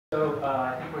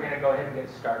I think we're going to go ahead and get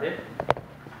started.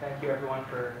 Thank you everyone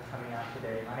for coming out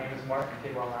today. My name is Mark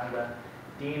Kidwell. I'm the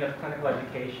Dean of Clinical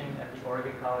Education at the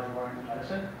Oregon College of Oriental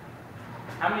Medicine.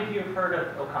 How many of you have heard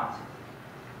of OCOM?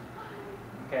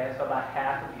 Okay, so about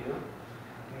half of you.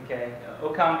 Okay,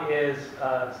 OCOM is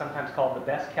sometimes called the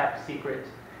best kept secret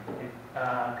in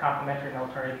complementary and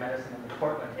alternative medicine in the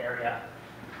Portland area.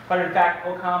 But in fact,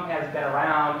 OCOM has been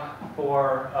around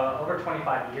for over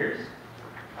 25 years.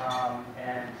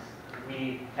 And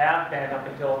we have been up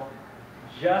until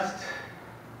just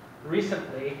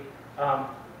recently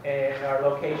in our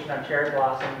location on Cherry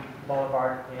Blossom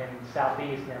Boulevard in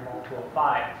Southeast near Mall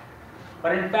 205.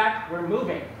 But in fact, we're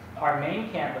moving our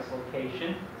main campus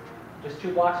location just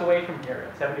 2 blocks away from here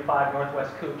at 75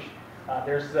 Northwest Cooch.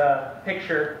 There's a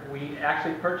picture. We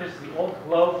actually purchased the old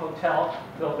Globe Hotel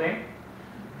building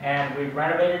and we've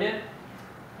renovated it.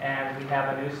 And we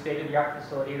have a new state-of-the-art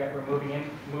facility that we're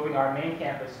moving our main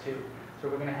campus to. So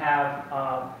we're going to have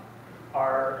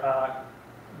our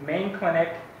main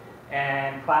clinic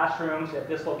and classrooms at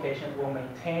this location. We'll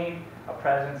maintain a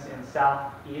presence in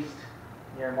Southeast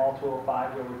near Mall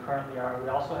 205 where we currently are. We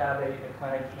also have a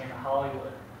clinic in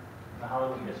Hollywood, in the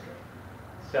Hollywood district.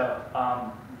 So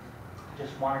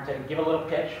just wanted to give a little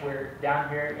pitch. We're down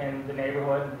here in the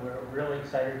neighborhood and we're really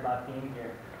excited about being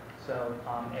here. So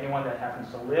anyone that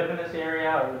happens to live in this area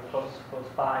or live close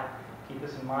by, keep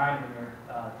this in mind when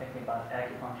you're thinking about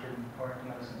acupuncture and oriental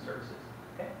medicine services.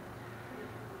 Okay?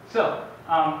 So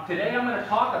today I'm going to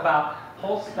talk about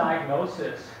pulse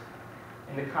diagnosis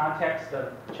in the context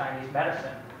of Chinese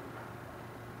medicine.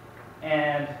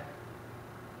 And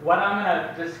what I'm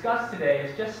going to discuss today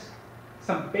is just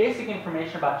some basic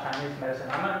information about Chinese medicine.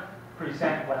 I'm going to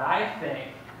present what I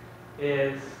think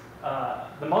is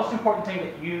the most important thing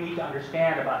that you need to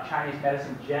understand about Chinese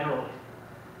medicine generally.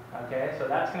 Okay, so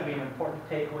that's going to be an important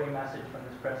takeaway message from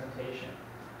this presentation.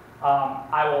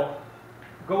 I will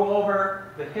go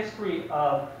over the history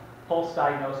of pulse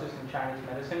diagnosis in Chinese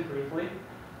medicine briefly,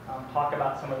 talk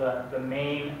about some of the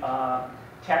main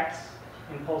texts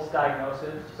in pulse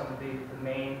diagnosis, some of the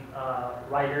main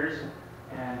writers,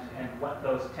 and what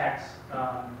those texts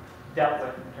dealt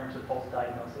with in terms of pulse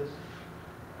diagnosis.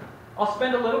 I'll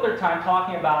spend a little bit of time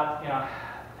talking about,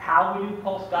 how we do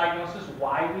pulse diagnosis,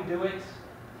 why we do it,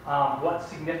 what's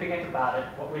significant about it,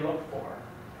 what we look for.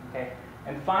 Okay,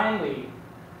 and finally,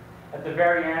 at the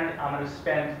very end, I'm going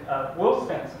to we'll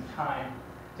spend some time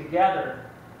together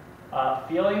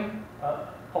feeling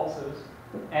pulses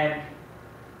and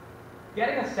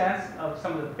getting a sense of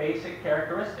some of the basic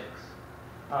characteristics.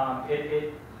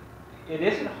 It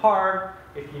isn't hard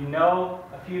if you know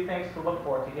a few things to look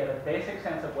for to get a basic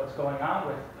sense of what's going on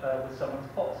with someone's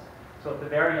pulse. So at the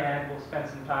very end, we'll spend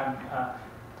some time.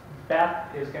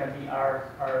 Beth is going to be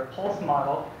our pulse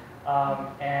model,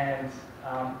 and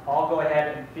I'll go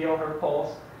ahead and feel her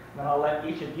pulse. And then I'll let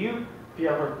each of you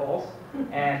feel her pulse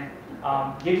and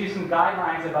give you some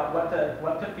guidelines about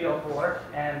what to feel for,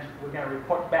 and we're going to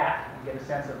report back and get a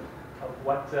sense of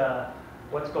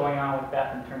what's going on with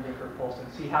Beth in terms of her pulse,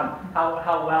 and see how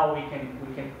well we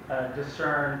can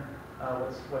discern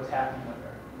what's happening with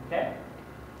her. Okay.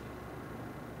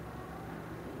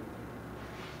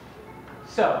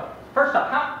 So first off,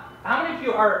 how many of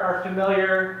you are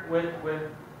familiar with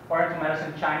Oriental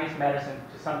medicine, Chinese medicine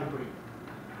to some degree?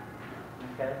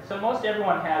 Okay. So most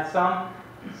everyone has some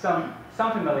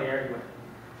familiarity with it.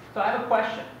 So I have a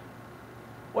question.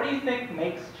 What do you think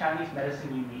makes Chinese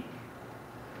medicine unique?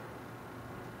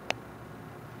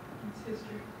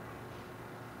 History.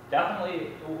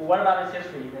 Definitely. What about its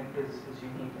history you think is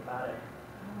unique about it?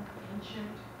 Ancient,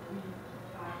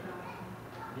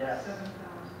 5,000, yes. 7,000.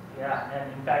 Yeah,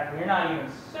 and in fact, we're not even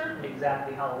certain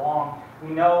exactly how long. We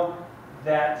know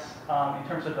that in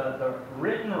terms of the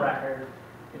written record,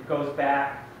 it goes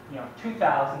back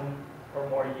 2,000 or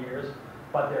more years,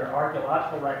 but there are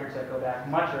archaeological records that go back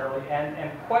much early,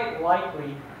 and quite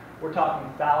likely we're talking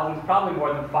thousands, probably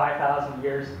more than 5,000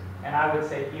 years. And I would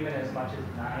say even as much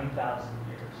as 9,000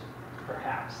 years,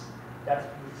 perhaps. That's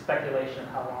speculation of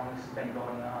how long this has been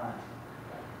going on.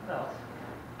 What else?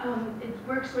 It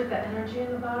works with the energy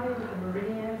in the body, with the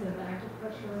meridians and the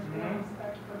acupressure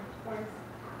points,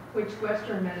 which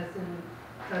Western medicine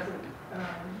doesn't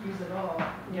use at all.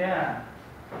 Yeah.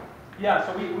 Yeah,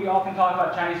 so we often talk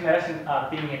about Chinese medicine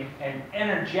being an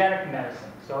energetic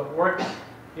medicine. So it works,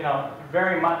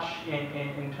 very much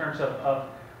in terms of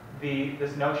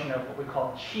this notion of what we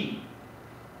call qi.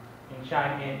 In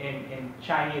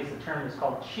Chinese, the term is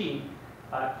called qi,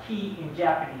 ki in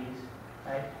Japanese,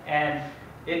 right? And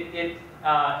it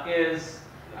is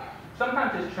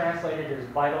sometimes it's translated as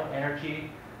vital energy.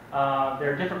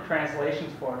 There are different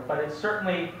translations for it, but it's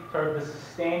certainly sort of the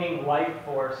sustaining life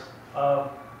force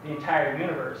of the entire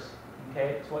universe.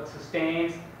 Okay, it's what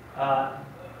sustains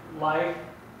life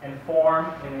and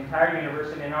form in the entire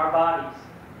universe and in our bodies.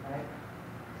 Right?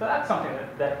 So that's something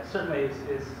that certainly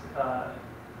is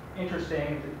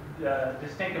interesting,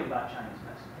 distinctive about Chinese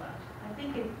medicine. I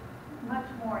think it's much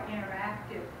more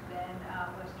interactive than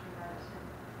Western medicine,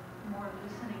 more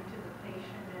listening to the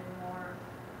patient and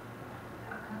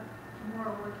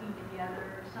more working together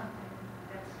or something.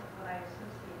 That's what I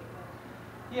associate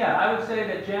with. Yeah, I would say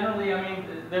that generally, I mean,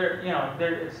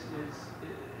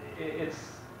 it's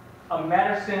a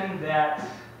medicine that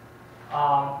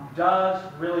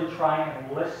does really try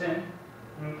and listen,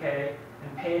 okay,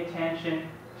 and pay attention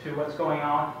to what's going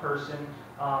on with the person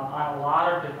on a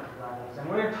lot of different levels. And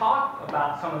we're going to talk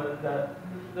about some of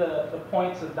the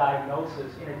points of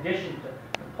diagnosis in addition to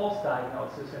the pulse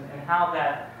diagnosis and how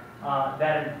that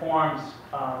informs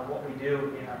what we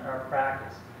do in our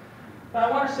practice. But I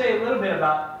want to say a little bit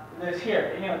about this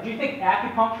here. You know, do you think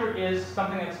acupuncture is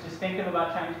something that's distinctive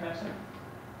about Chinese medicine?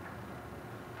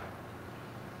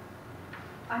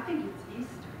 I think it's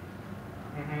Eastern.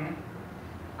 Mm-hmm.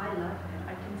 I love it.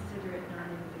 I consider it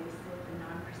non-invasive and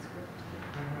non-prescriptive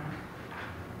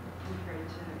compared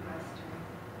to Western.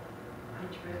 I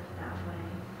drift that way.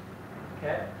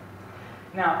 Okay.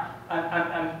 Now,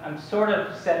 I'm sort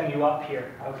of setting you up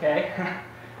here, okay?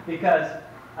 Because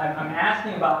I'm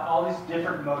asking about all these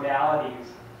different modalities.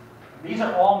 These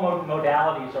are all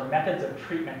modalities or methods of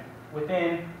treatment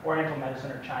within Oriental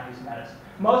medicine or Chinese medicine.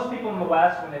 Most people in the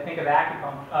West, when they think of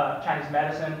Chinese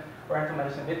medicine, Oriental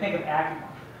medicine, they think of acupuncture.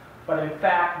 But in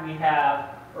fact, we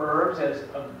have herbs as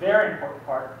a very important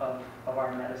part of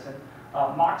our medicine.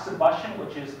 Moxibustion,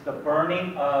 which is the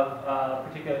burning of a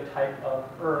particular type of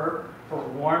herb for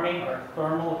warming or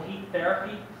thermal heat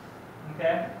therapy.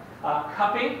 Okay,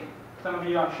 cupping. Some of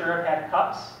you, I'm sure, have had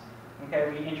cups.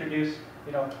 Okay, we introduce,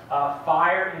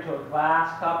 fire into a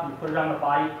glass cup. You put it on the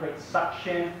body, it creates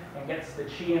suction and gets the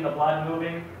qi in the blood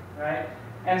moving, right?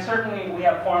 And certainly we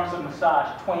have forms of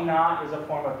massage. Tui Na is a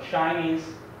form of Chinese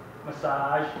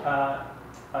massage.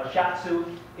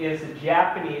 Shiatsu is the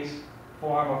Japanese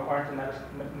form of Oriental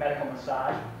medical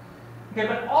massage. Okay,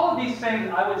 but all of these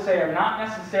things, I would say, are not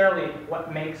necessarily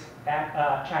what makes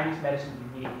Chinese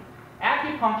medicine unique.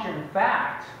 Acupuncture, in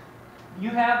fact,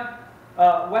 you have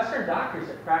Western doctors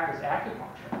that practice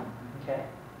acupuncture. Okay,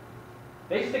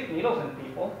 they stick needles in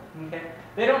people. Okay,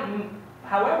 they don't,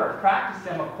 however, practice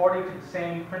them according to the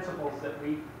same principles that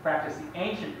we practice the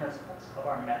ancient principles of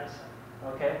our medicine.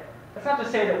 Okay, that's not to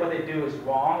say that what they do is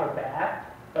wrong or bad,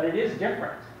 but it is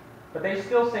different. But they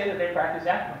still say that they practice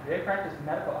acupuncture. They practice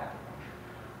medical acupuncture.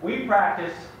 We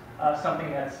practice something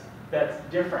that's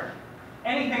different.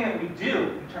 Anything that we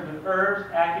do in terms of herbs,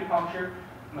 acupuncture,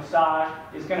 massage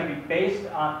is going to be based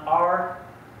on our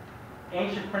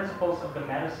ancient principles of the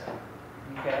medicine.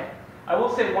 Okay? I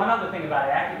will say one other thing about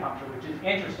acupuncture, which is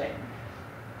interesting.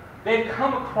 They've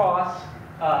come across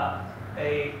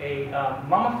a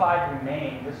mummified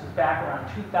remain. This was back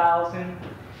around 2000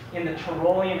 in the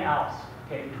Tyrolean Alps.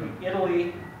 Okay, between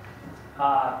Italy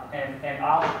and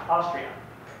Austria.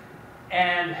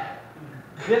 And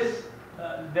this,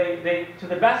 they to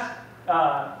the best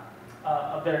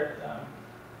of their,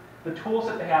 the tools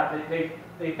that they have, they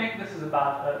think this is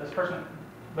about, this person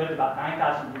lived about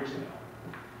 9,000 years ago.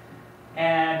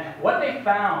 And what they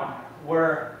found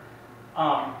were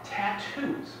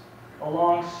tattoos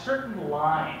along certain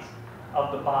lines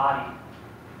of the body.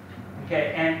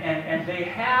 Okay, and they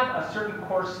have a certain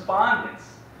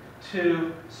correspondence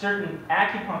to certain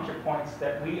acupuncture points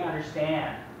that we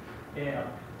understand,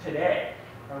 today.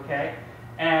 Okay,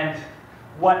 and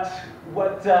what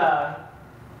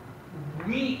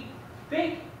we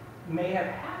think may have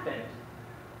happened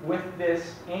with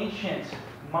this ancient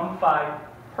mummified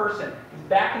person is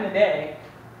back in the day,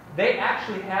 they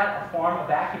actually had a form of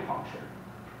acupuncture,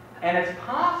 and it's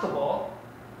possible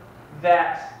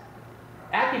that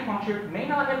acupuncture may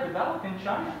not have developed in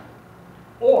China,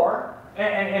 or,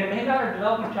 and it may not have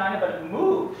developed in China, but it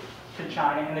moved to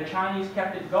China and the Chinese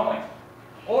kept it going.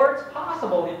 Or it's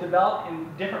possible it developed in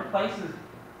different places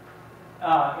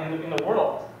in the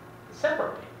world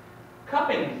separately.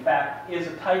 Cupping, in fact, is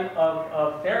a type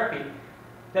of therapy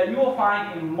that you will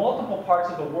find in multiple parts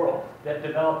of the world that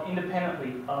develop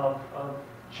independently of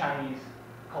Chinese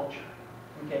culture.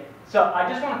 Okay, so I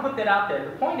just want to put that out there.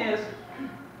 The point is,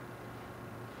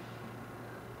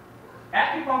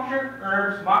 acupuncture,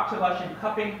 herbs, moxibustion,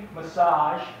 cupping,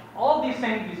 massage, all of these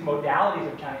things, these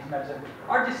modalities of Chinese medicine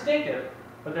are distinctive,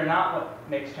 but they're not what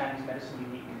makes Chinese medicine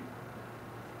unique.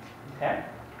 Okay?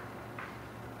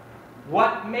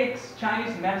 what makes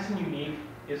Chinese medicine unique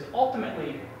is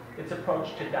ultimately its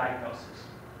approach to diagnosis.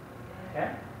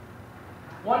 Okay?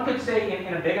 One could say,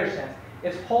 in a bigger sense,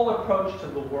 its whole approach to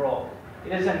the world.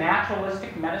 It is a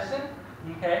naturalistic medicine,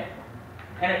 okay?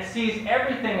 And it sees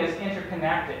everything as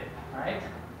interconnected, right?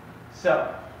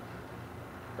 So,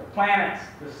 the planets,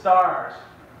 the stars,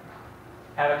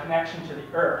 have a connection to the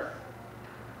earth.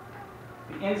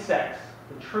 The insects,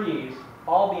 the trees,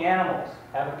 all the animals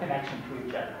have a connection to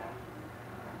each other.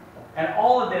 And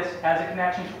all of this has a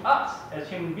connection to us as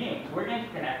human beings. We're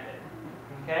interconnected,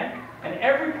 okay? And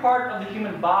every part of the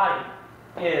human body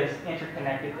is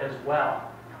interconnected as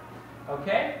well,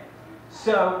 okay?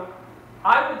 So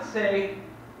I would say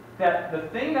that the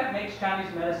thing that makes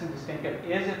Chinese medicine distinctive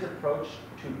is its approach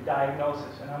to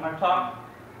diagnosis. And I'm going to talk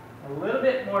a little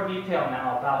bit more detail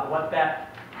now about what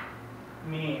that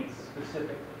means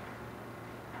specifically.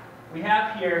 We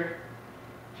have here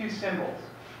two symbols.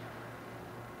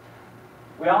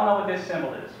 We all know what this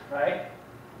symbol is, right?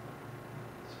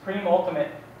 Supreme Ultimate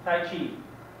Tai Chi,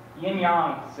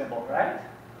 yin-yang symbol, right?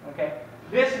 Okay.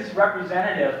 This is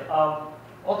representative of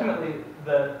ultimately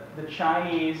the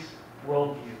Chinese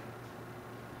worldview.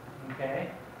 Okay.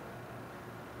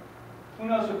 Who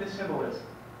knows what this symbol is?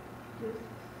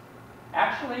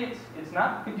 Actually, it's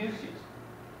not caduceus.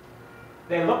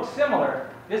 They look similar.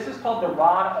 This is called the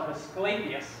rod of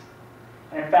Asclepius.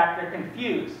 And in fact, they're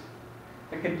confused.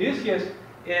 The caduceus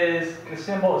is the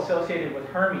symbol associated with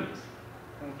Hermes,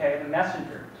 okay, the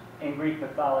messenger in Greek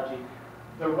mythology.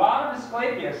 The rod of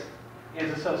Asclepius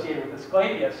is associated with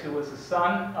Asclepius, who was the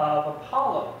son of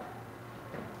Apollo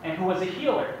and who was a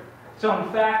healer. So in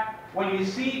fact, when you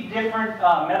see different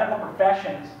medical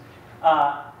professions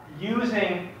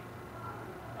using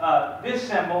this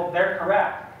symbol, they're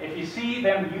correct. If you see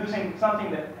them using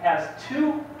something that has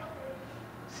two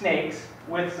snakes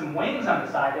with some wings on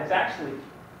the side, it's actually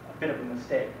a bit of a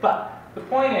mistake. But the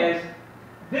point is,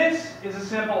 this is a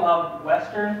symbol of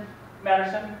Western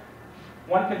medicine.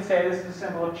 One could say this is a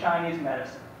symbol of Chinese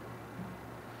medicine.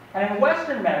 And in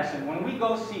Western medicine, when we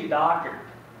go see a doctor,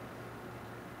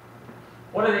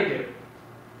 what do?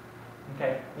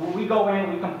 Okay, when we go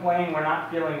in, we complain, we're not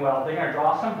feeling well. They're going to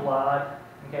draw some blood.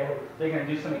 Okay, they're going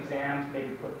to do some exams,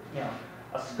 maybe put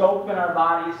a scope in our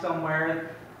body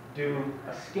somewhere, do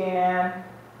a scan,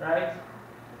 right?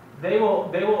 They will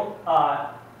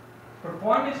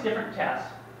perform these different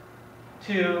tests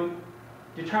to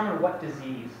determine what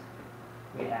disease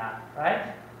we have,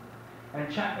 right?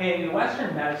 And in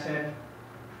Western medicine,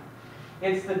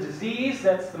 it's the disease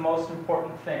that's the most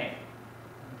important thing,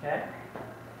 okay?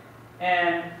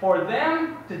 And for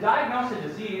them to diagnose a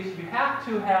disease, you have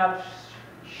to have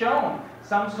shown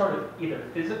some sort of either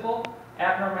physical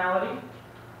abnormality,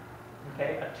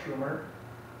 okay, a tumor,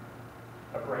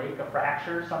 a break, a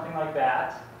fracture, something like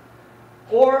that,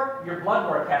 or your blood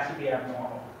work has to be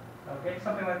abnormal, okay,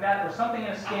 something like that, or something in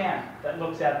a scan that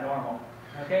looks abnormal,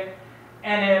 okay?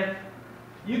 And if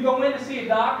you go in to see a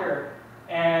doctor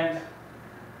and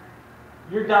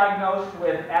you're diagnosed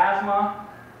with asthma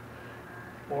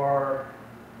or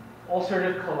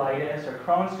ulcerative colitis or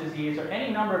Crohn's disease or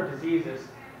any number of diseases,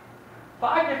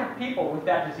 5 different people with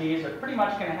that disease are pretty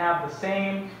much going to have the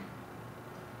same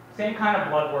kind of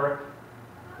blood work,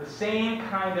 the same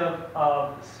kind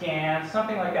of scan,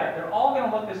 something like that. They're all going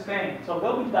to look the same, so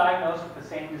they'll be diagnosed with the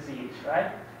same disease,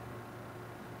 right?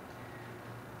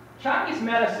 Chinese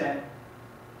medicine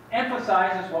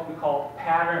emphasizes what we call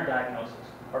pattern diagnosis,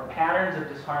 or patterns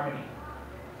of disharmony,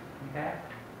 okay?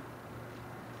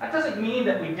 That doesn't mean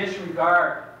that we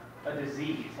disregard a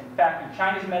disease. In fact, in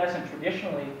Chinese medicine,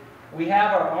 traditionally, we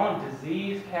have our own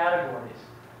disease categories.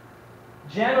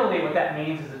 Generally, what that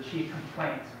means is a chief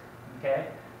complaint, okay?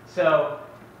 So,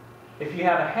 if you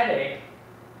have a headache,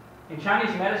 in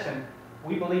Chinese medicine,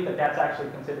 we believe that that's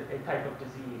actually considered a type of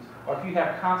disease. Or if you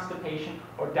have constipation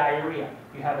or diarrhea,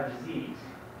 you have a disease.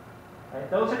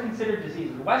 Right? Those are considered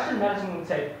diseases. Western medicine would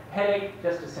say headache,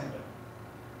 just a symptom.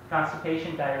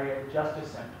 Constipation, diarrhea, just a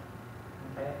symptom.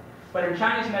 Okay? But in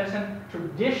Chinese medicine,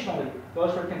 traditionally,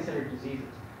 those were considered diseases.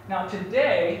 Now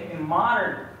today, in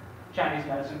modern Chinese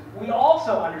medicine, we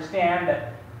also understand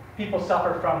that people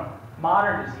suffer from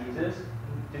modern diseases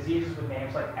with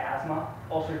names like asthma,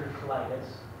 ulcerative colitis,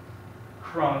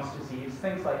 Crohn's disease,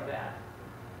 things like that.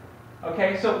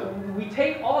 Okay, so we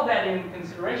take all of that into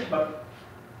consideration, but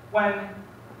when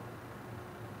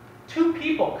 2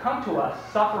 people come to us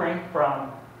suffering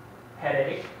from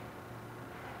headache,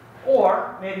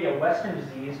 or maybe a Western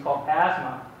disease called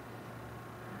asthma,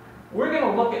 we're going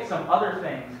to look at some other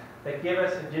things that give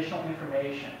us additional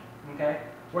information, okay?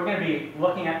 We're going to be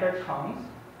looking at their tongues.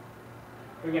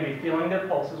 We're going to be feeling their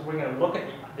pulses. We're going to look at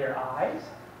their eyes.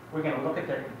 We're going to look at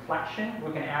their complexion.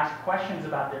 We're going to ask questions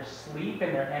about their sleep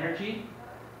and their energy.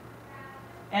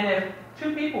 And if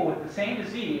two people with the same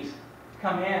disease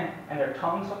come in and their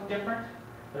tongues look different,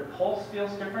 their pulse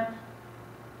feels different,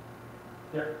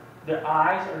 their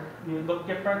eyes look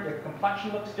different, their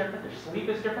complexion looks different, their sleep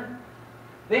is different,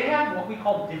 they have what we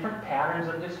call different patterns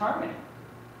of disharmony.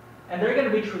 And they're going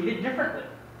to be treated differently.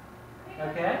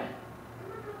 Okay?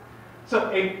 So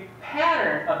a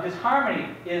pattern of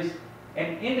disharmony is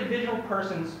an individual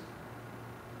person's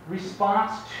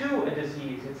response to a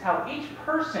disease. It's how each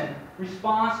person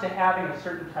responds to having a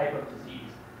certain type of disease.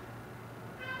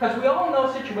 Because we all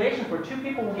know situations where two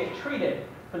people will get treated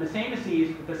for the same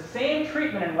disease with the same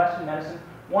treatment in Western medicine.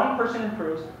 One person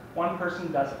improves, one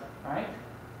person doesn't, right?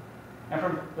 And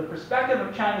from the perspective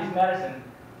of Chinese medicine,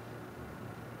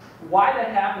 why that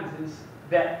happens is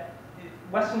that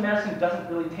Western medicine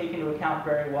doesn't really take into account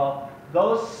very well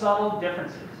those subtle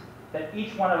differences that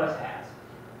each one of us has.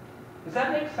 Does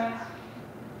that make sense?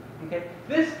 Okay?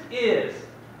 This is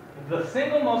the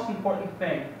single most important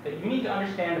thing that you need to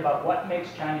understand about what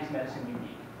makes Chinese medicine unique.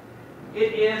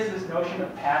 It is this notion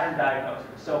of pattern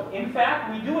diagnosis. So, in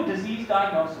fact, we do a disease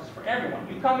diagnosis for everyone.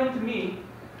 You come into me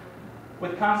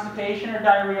with constipation or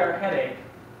diarrhea or headache,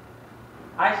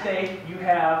 I say you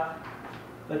have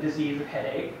the disease of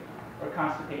headache or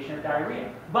constipation or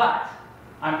diarrhea. But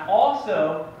I'm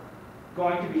also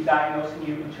going to be diagnosing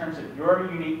you in terms of your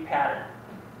unique pattern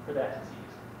for that disease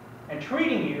and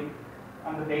treating you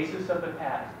on the basis of the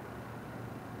pattern.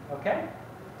 Okay?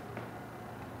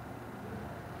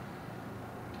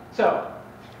 So,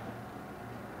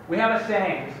 we have a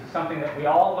saying. This is something that we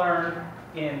all learn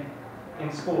in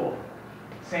school.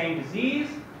 Same disease,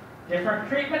 different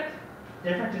treatment,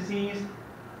 different disease,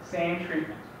 same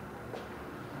treatment.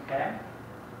 Okay?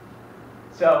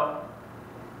 So,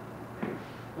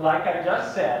 like I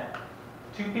just said,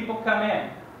 two people come in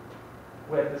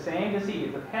with the same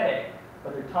disease of headache,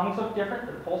 but their tongues look different,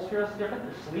 their pulse feels different,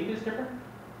 their sleep is different.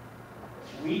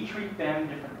 We treat them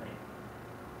differently.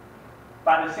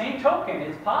 By the same token,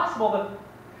 it's possible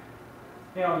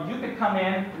that you could come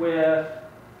in with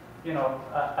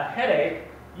a headache.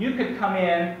 You could come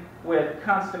in with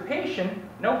constipation,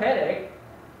 no headache,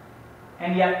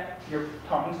 and yet your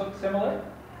tongues look similar,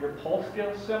 your pulse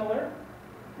feels similar,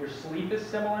 your sleep is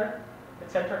similar,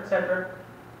 etc., etc.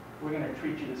 We're going to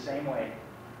treat you the same way.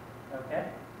 Okay?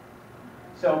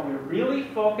 So we really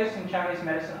focus in Chinese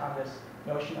medicine on this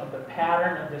notion of the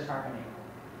pattern of disharmony.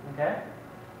 Okay?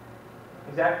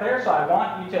 Is that clear? So I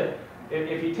want you to,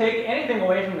 if you take anything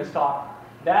away from this talk,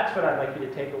 that's what I'd like you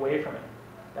to take away from it.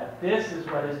 That this is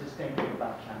what is distinctive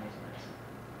about Chinese medicine.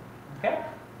 Okay?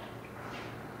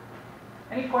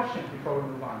 Any questions before we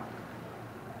move on?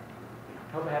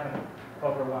 I hope I haven't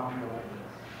overwhelmed you like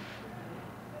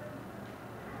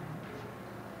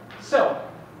this. So,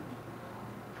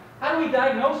 how do we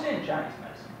diagnose it in Chinese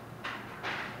medicine?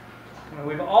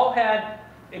 We've all had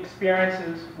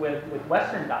experiences with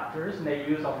Western doctors, and they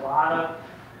use a lot of,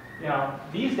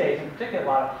 these days in particular, a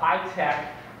lot of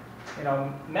high-tech,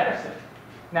 medicine.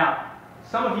 Now,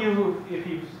 some of you, if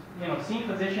you've, seen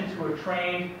physicians who were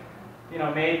trained,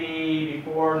 maybe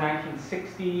before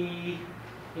 1960,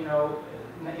 in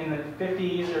the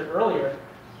 50s or earlier,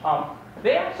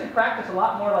 they actually practice a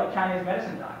lot more like Chinese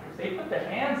medicine doctors. They put their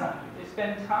hands on you. They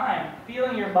spend time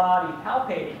feeling your body,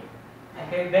 palpating.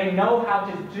 Okay, they know how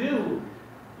to do,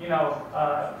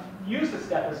 use the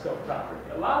stethoscope properly.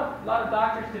 A lot of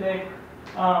doctors today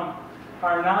are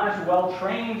not as well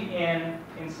trained in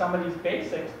some of these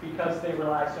basics because they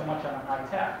rely so much on high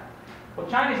tech. Well,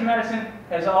 Chinese medicine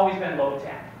has always been low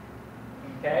tech.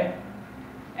 Okay,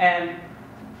 and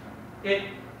it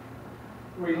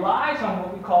relies on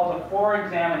what we call the 4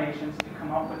 examinations to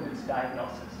come up with its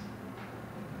diagnosis.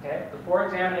 Okay, the 4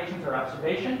 examinations are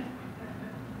observation,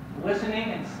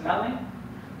 listening and smelling,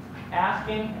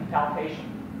 asking, and palpation.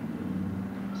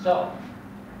 So,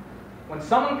 when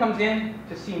someone comes in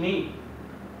to see me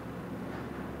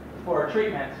for a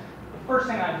treatment, the first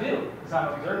thing I do is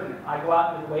I'm observing them. I go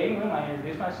out into the waiting room, I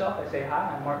introduce myself, I say,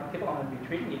 "Hi, I'm Martin Kidwell, I'm going to be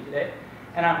treating you today."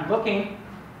 And I'm looking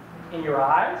in your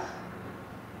eyes.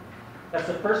 That's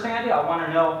the first thing I do. I want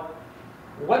to know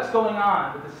what's going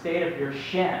on with the state of your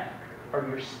shen, or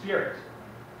your spirit.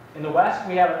 In the West,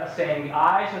 we have a saying, the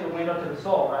eyes are the window to the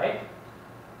soul, right?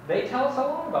 They tell us a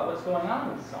lot about what's going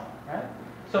on with someone, right?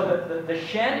 So the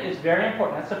shen is very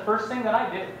important. That's the first thing that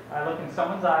I do. I look in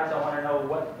someone's eyes, I want to know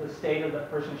what the state of the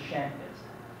person's shen is.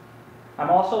 I'm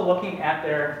also looking at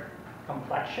their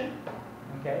complexion,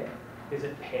 okay? Is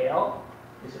it pale?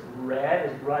 Is it red?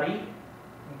 Is it ruddy?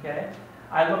 Okay?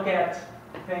 I look at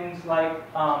things like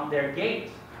their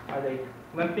gait. Are they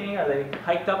limping? Are they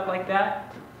hiked up like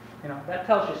that? You know, that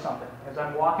tells you something. As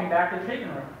I'm walking back to the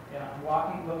treatment room, you know, I'm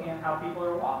walking, looking at how people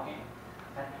are walking.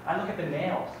 I look at the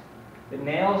nails. The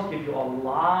nails give you a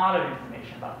lot of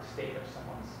information about the state of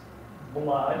someone's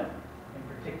blood in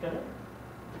particular.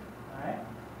 All right?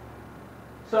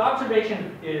 So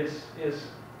observation is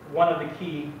one of the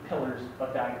key pillars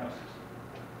of diagnosis.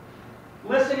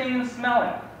 Listening and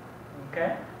smelling.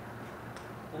 Okay?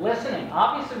 Listening.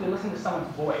 Obviously, we listen to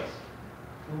someone's voice.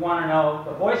 We want to know,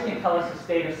 the voice can tell us the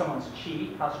state of someone's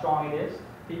qi, how strong it is.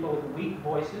 People with weak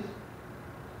voices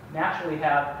naturally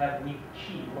have weak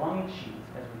qi, lung qi,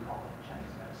 as we call it in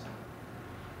Chinese medicine.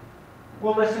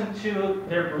 We'll listen to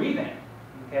their breathing.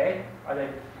 Okay? Are they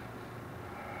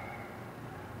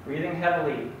breathing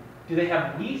heavily? Do they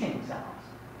have wheezing sounds?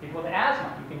 People with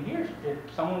asthma, you can hear, if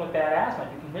someone with bad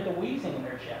asthma, you can hear the wheezing in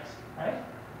their chest, right?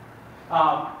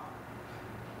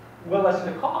 We'll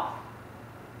listen to cough.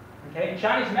 Okay, in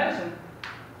Chinese medicine,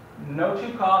 no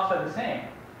two coughs are the same.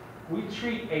 We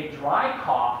treat a dry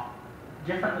cough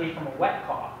differently from a wet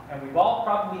cough, and we've all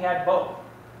probably had both.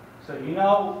 So you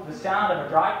know the sound of a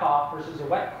dry cough versus a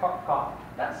wet cough.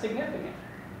 That's significant.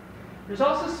 There's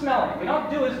also smelling. We don't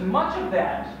do as much of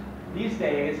that these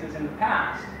days as in the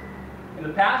past. In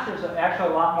the past, there's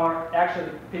actually a lot more,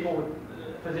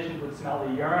 physicians would smell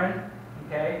the urine,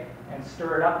 okay, and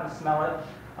stir it up and smell it.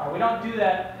 We don't do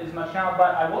that as much now,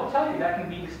 but I will tell you that can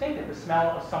be distinctive. The smell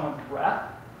of someone's breath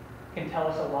can tell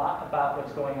us a lot about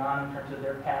what's going on in terms of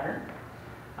their pattern.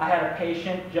 I had a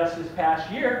patient just this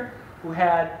past year who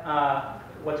had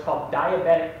what's called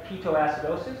diabetic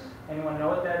ketoacidosis. Anyone know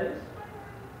what that is?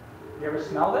 You ever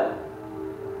smelled it?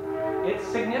 It's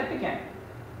significant.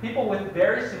 People with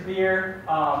very severe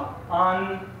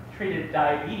untreated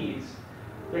diabetes,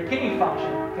 their kidney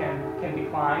function can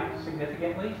decline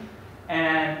significantly,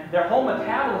 and their whole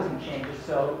metabolism changes.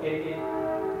 So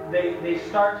they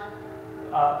start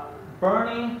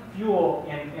burning fuel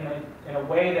in a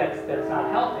way that's not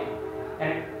healthy,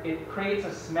 and it creates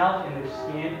a smell in their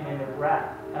skin and in their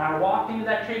breath. And I walked into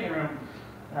that treatment room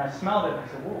and I smelled it and I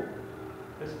said, "Whoa,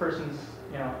 this person's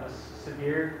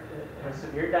severe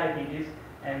diabetes."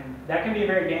 And that can be a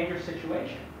very dangerous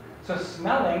situation. So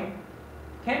smelling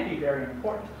can be very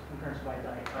important in terms of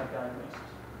diagnosis.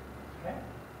 Okay?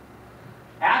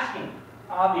 Asking,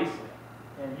 obviously.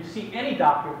 And you see any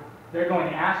doctor, they're going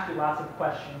to ask you lots of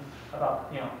questions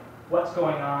about, what's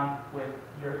going on with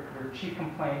your chief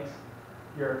complaints,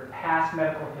 your past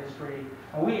medical history.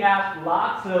 And we ask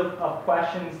lots of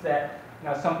questions that,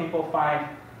 some people find,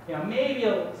 maybe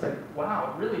it's like,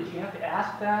 wow, really, do you have to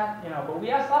ask that? But we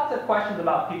ask lots of questions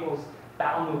about people's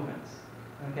bowel movements,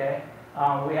 okay?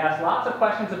 We ask lots of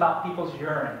questions about people's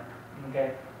urine,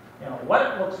 okay? What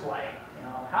it looks like,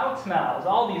 how it smells,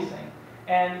 all these things.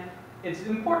 And it's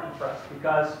important for us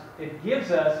because it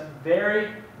gives us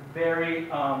very, very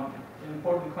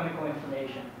important clinical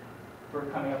information for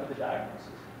coming up with a diagnosis.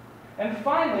 And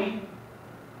finally,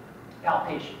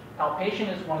 palpation. Palpation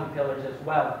is one of the pillars as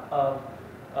well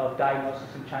of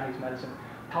diagnosis in Chinese medicine.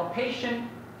 Palpation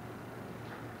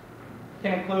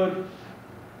can include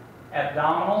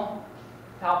abdominal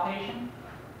palpation,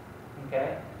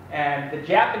 okay? And the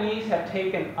Japanese have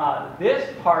taken this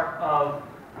part of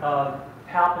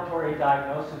palpatory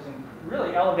diagnosis and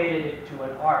really elevated it to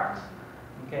an art,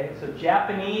 okay? So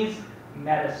Japanese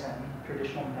medicine,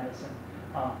 traditional medicine,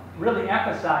 really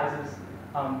emphasizes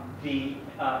the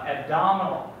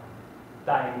abdominal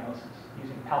diagnosis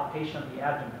using palpation of the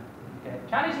abdomen. Okay?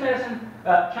 Chinese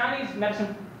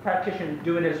medicine practitioners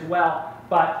do it as well,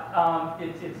 but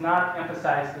it's not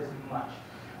emphasized as much.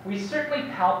 We certainly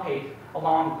palpate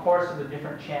along the course of the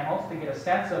different channels to get a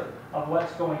sense of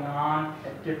what's going on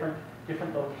at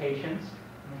different locations.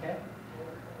 Okay?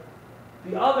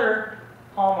 The other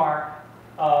hallmark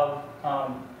of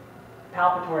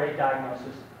palpatory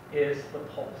diagnosis is the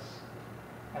pulse,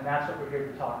 and that's what we're here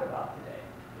to talk about today.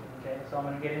 Okay, so I'm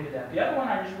going to get into that. The other one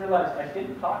I just realized I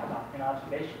didn't talk about in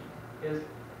observation is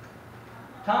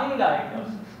tongue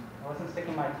diagnosis. I wasn't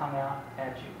sticking my tongue out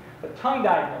at you, but tongue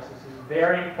diagnosis is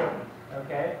very important.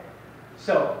 Okay,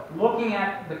 so looking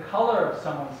at the color of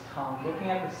someone's tongue,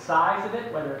 looking at the size of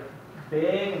it, whether it's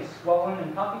big and swollen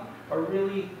and puffy, or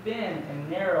really thin and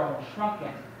narrow and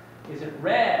shrunken. Is it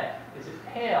red? Is it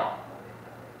pale?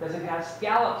 Does it have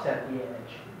scallops at the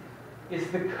edge?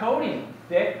 Is the coating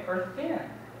thick or thin?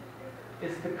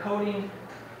 Is the coating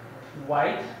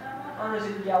white, or is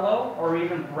it yellow, or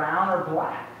even brown or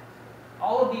black?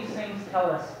 All of these things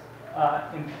tell us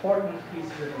important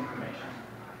pieces of information.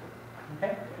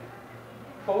 Okay?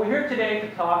 But we're here today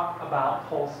to talk about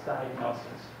pulse diagnosis.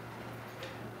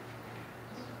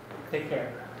 Take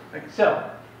care. So,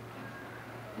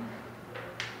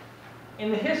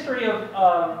 in the history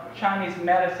of Chinese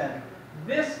medicine,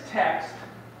 this text,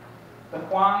 the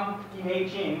Huang Yi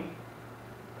Jing,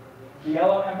 the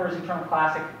Yellow Emperor's Internal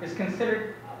Classic, is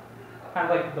considered kind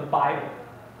of like the Bible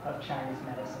of Chinese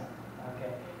medicine.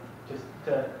 Okay, just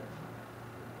to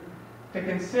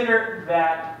consider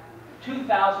that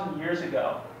 2,000 years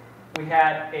ago, we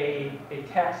had a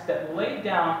text that laid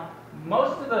down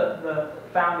most of the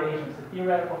foundations, the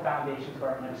theoretical foundations of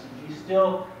our medicine. We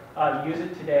still use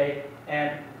it today,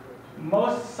 and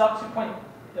most subsequent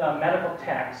medical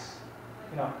texts,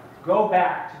 go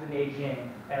back to the Neijing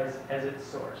as its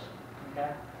source.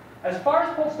 Okay? As far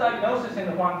as pulse diagnosis in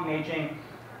the Huang Yi Neijing,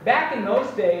 back in those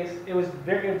days, it was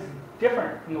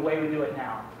different from the way we do it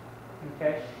now.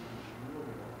 Okay?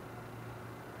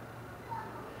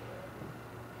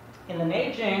 In the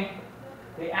Neijing,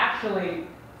 they actually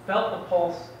felt the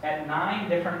pulse at 9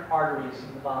 different arteries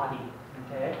in the body.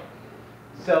 Okay?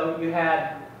 So you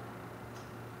had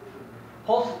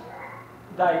pulse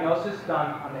diagnosis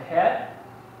done on the head.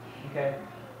 Okay?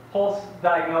 Pulse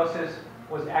diagnosis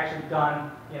was actually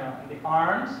done, in the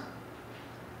arms,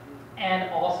 and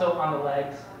also on the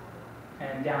legs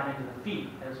and down into the feet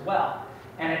as well.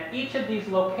 And at each of these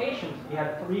locations, you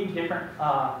had 3 different.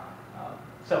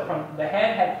 So from the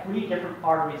head had 3 different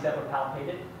arteries that were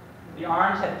palpated. The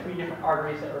arms had 3 different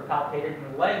arteries that were palpated,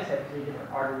 and the legs had 3 different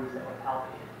arteries that were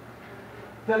palpated.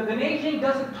 The Neijing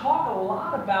doesn't talk a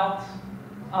lot about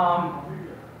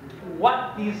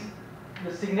what the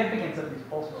significance of these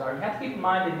pulses are. You have to keep in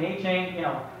mind the Neijing,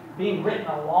 being written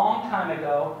a long time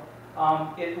ago,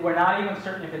 we're not even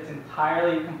certain if it's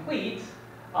entirely complete.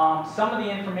 Some of the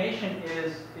information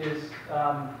is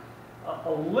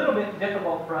a little bit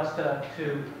difficult for us to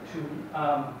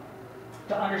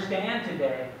understand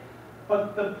today.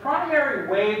 But the primary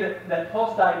way that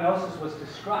pulse diagnosis was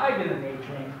described in the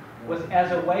Neijing was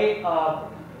as a way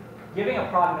of giving a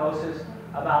prognosis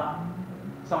about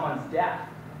someone's death.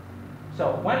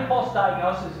 So when pulse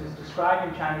diagnosis is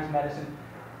described in Chinese medicine,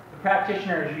 the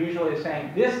practitioner is usually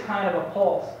saying this kind of a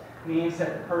pulse means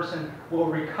that the person will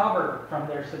recover from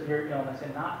their severe illness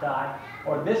and not die,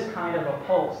 or this kind of a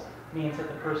pulse means that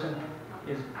the person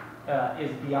is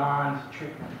beyond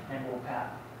treatment and will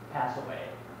pass away.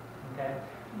 Okay?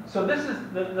 So this is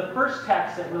the first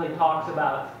text that really talks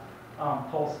about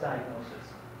pulse diagnosis.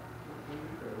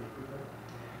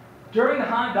 During the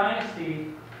Han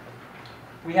Dynasty,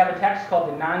 we have a text called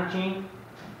the Nanjing,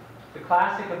 the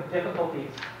Classic of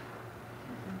Difficulties.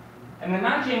 And the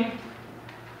Nanjing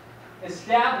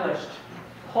established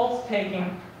pulse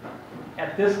taking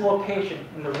at this location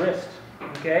in the wrist,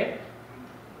 okay?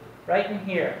 Right in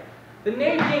here. The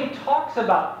Neijing talks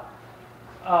about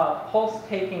pulse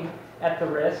taking at the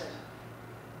wrist,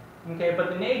 okay? But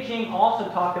the Neijing also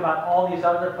talked about all these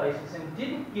other places and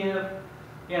didn't give,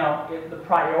 the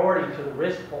priority to the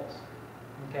wrist pulse,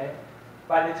 okay?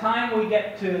 By the time we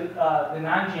get to the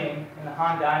Nanjing in the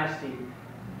Han Dynasty,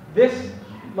 this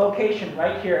location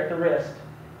right here at the wrist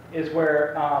is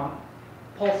where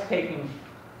pulse taking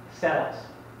settles.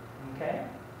 Okay?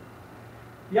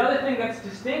 The other thing that's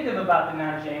distinctive about the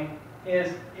Nanjing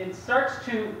is it starts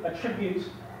to attribute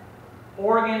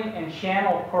organ and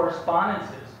channel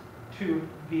correspondences to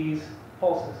these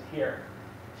pulses here.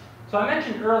 So I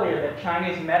mentioned earlier that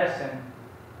Chinese medicine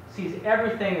sees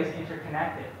everything as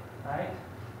interconnected, right?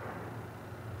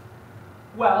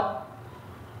 Well,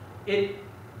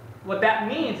 what that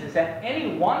means is that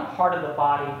any one part of the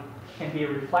body can be a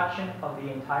reflection of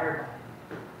the entire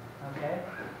body. Okay?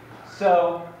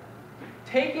 So,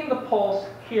 taking the pulse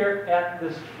here at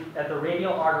the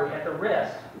radial artery, at the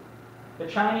wrist, the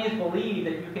Chinese believe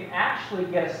that you can actually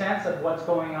get a sense of what's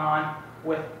going on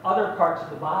with other parts of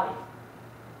the body.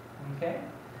 Okay?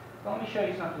 So let me show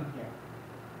you something here.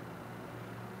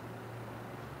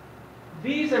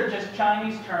 These are just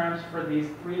Chinese terms for these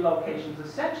 3 locations.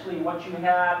 Essentially, what you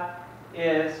have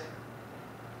is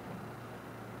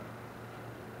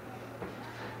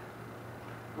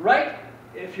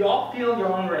if you all feel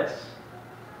your own wrists,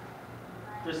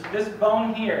 there's this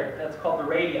bone here that's called the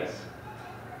radius.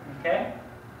 Okay?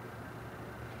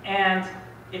 And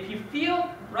if you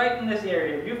feel right in this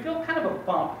area, you feel kind of a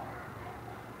bump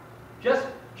just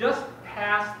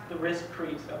past the wrist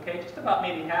crease, okay? Just about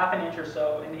maybe half an inch or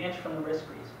so, an inch from the wrist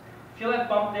crease. Feel that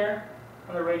bump there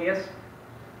on the radius?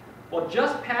 Well,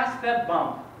 just past that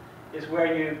bump is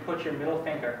where you put your middle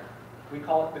finger. We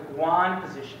call it the guan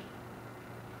position.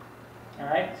 All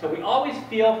right? So we always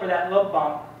feel for that little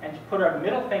bump and put our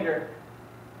middle finger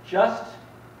just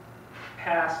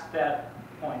past that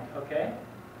point, okay?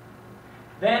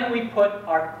 Then we put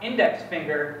our index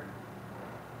finger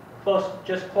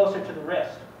just closer to the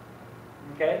wrist.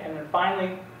 Okay, and then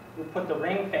finally, we put the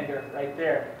ring finger right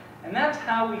there. And that's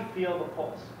how we feel the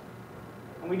pulse.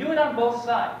 And we do it on both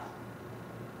sides.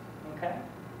 Okay?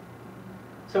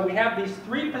 So we have these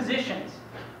three positions,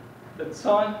 the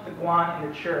sun, the guan,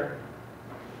 and the chur.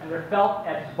 And they're felt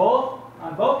at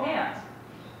on both hands,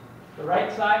 the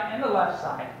right side and the left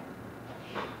side.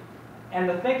 And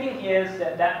the thinking is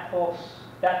that that pulse,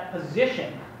 that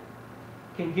position,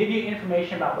 can give you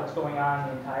information about what's going on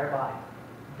in the entire body.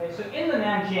 Okay, so in the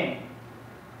Nanjing,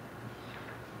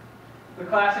 the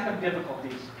classic of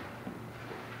difficulties,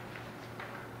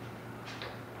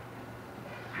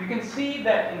 you can see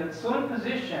that in the Sun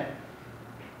position,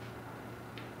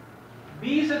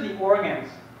 these are the organs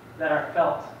that are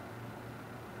felt.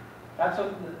 That's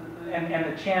what,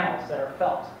 and the channels that are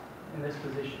felt in this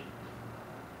position.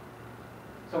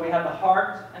 So we have the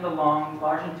heart and the lungs,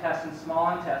 large intestine,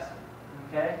 small intestine.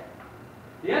 Okay?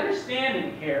 The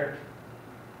understanding here,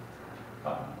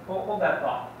 hold that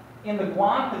thought. In the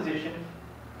Guan position,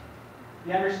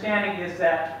 the understanding is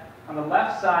that on the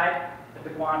left side of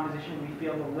the Guan position, we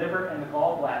feel the liver and the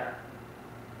gallbladder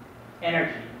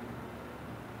energy.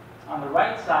 On the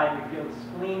right side, we feel the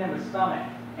spleen and the stomach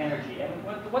energy. And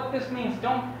what this means,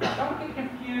 don't get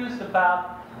confused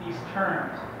about these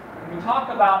terms. When we talk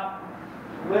about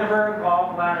liver,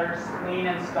 gallbladder, spleen,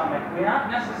 and stomach, we're not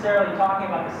necessarily talking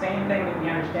about the same thing that we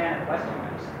understand in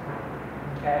Westerners.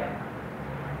 Okay?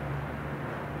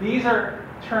 These are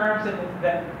terms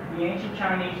that the ancient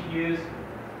Chinese used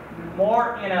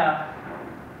more in a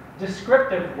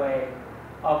descriptive way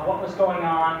of what was going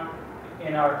on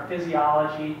in our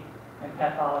physiology and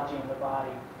pathology in the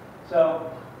body.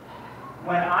 So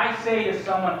when I say to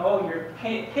someone, oh, your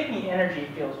kidney energy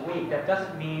feels weak, that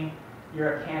doesn't mean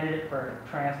you're a candidate for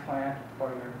transplant or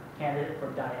you're a candidate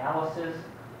for dialysis.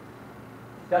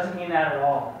 It doesn't mean that at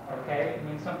all, okay? It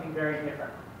means something very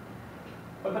different.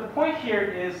 But the point here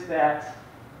is that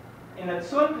in a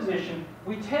Sun position,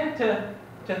 we tend to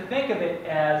think of it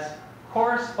as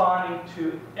corresponding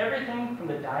to everything from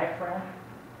the diaphragm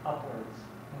upwards,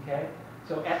 okay?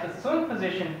 So at the Sun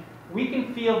position, we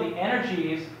can feel the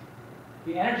energy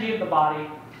of the body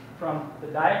from the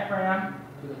diaphragm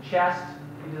to the chest,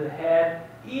 into the head,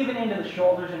 even into the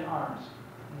shoulders and arms.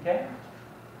 Okay?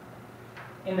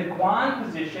 In the Guan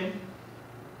position,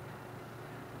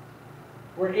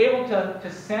 we're able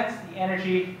to sense the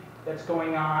energy that's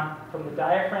going on from the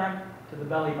diaphragm to the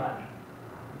belly button.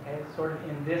 Okay? Sort of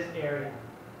in this area.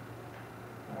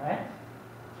 All right?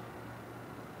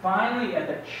 Finally, at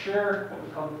the chur, what we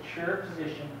call the chur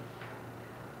position,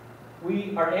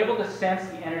 we are able to sense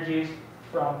the energies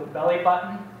from the belly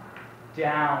button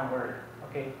downward.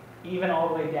 Okay, even all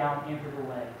the way down into the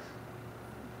legs.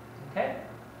 Okay?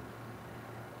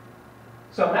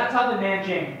 So that's how the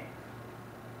Nanjing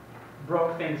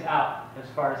broke things out as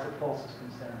far as the pulse is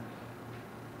concerned.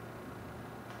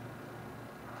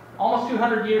 Almost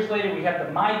 200 years later, we have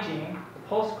the Maijing, the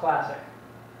Pulse Classic,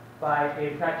 by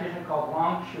a practitioner called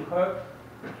Wang Shuhe.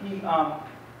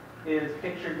 He is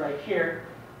pictured right here.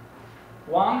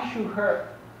 Wang Shuhe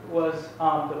was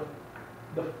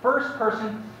the first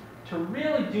person to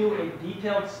really do a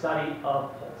detailed study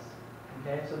of pulse.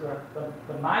 Okay, so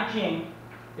the Maijing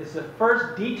is the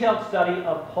first detailed study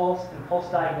of pulse and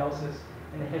pulse diagnosis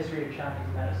in the history of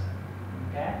Chinese medicine.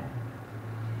 Okay?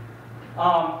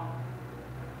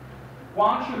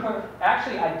 Wang Shuhe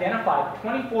actually identified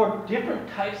 24 different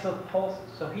types of pulses.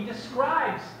 So he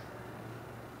describes,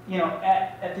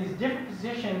 at these different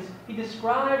positions, he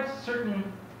describes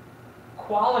certain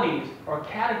qualities or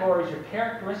categories or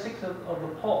characteristics of the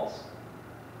pulse.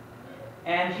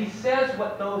 And he says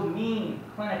what those mean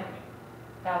clinically,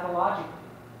 pathologically.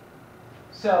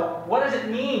 So what does it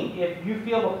mean if you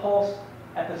feel the pulse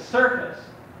at the surface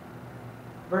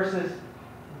versus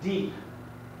deep?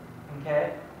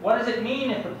 Okay? What does it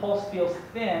mean if the pulse feels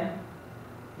thin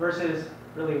versus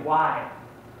really wide?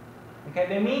 Okay,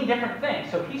 they mean different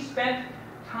things. So he spent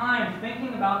time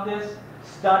thinking about this,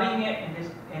 studying it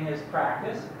in his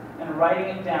practice, and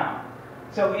writing it down.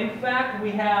 So in fact,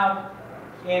 we have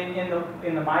in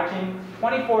the Maijing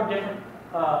 24 different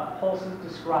pulses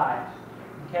described.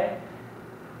 Okay,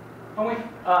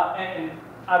 and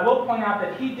I will point out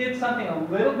that he did something a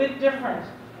little bit different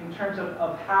in terms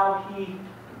of how he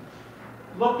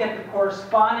looked at the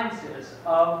correspondences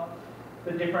of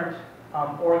the different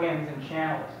organs and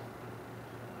channels.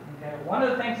 Okay, one of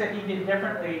the things that he did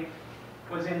differently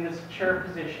was in this chur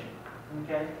position.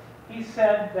 Okay, he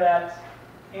said that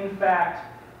in fact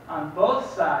on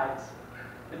both sides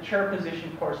the chur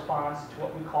position corresponds to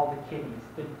what we call the kidneys,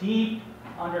 the deep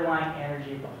underlying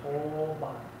energy of the whole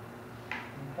body.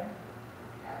 Okay.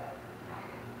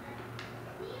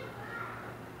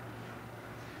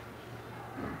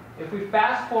 if we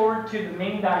fast forward to the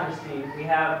Ming Dynasty, we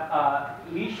have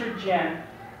Li Shijie,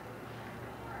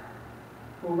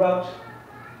 who wrote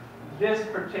this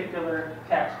particular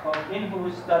text called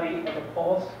Yinhu's Study of the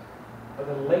Pulse, or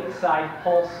the Lakeside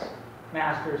Pulse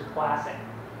Masters Classic.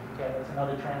 Okay, that's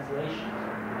another translation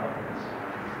of this.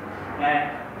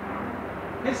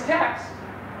 And his text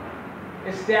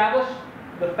established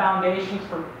the foundations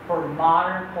for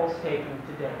modern pulse taking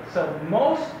today. So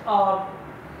most of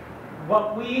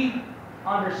what we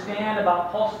understand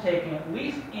about pulse taking, at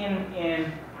least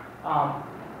in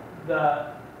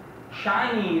the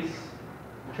Chinese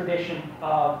tradition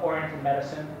of Oriental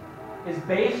medicine, is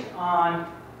based on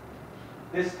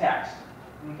this text,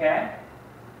 okay?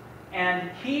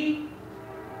 And he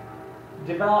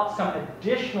developed some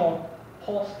additional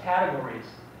pulse categories.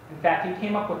 In fact, he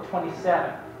came up with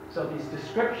 27. So these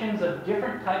descriptions of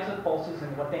different types of pulses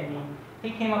and what they mean,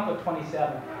 he came up with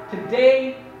 27.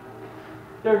 Today,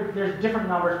 there's different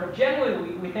numbers, but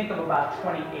generally we think of about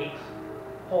 28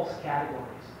 pulse categories,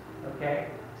 okay?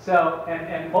 So,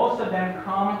 and most of them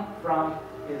come from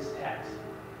his text.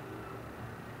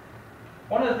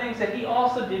 One of the things that he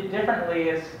also did differently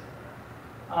is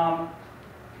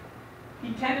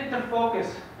he tended to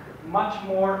focus much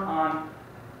more on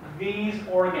these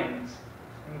organs,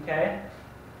 okay?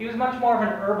 He was much more of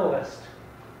an herbalist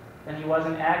than he was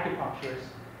an acupuncturist.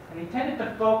 And he tended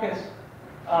to focus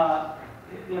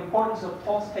the importance of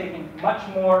pulse taking much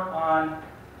more on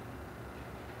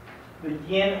the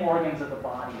yin organs of the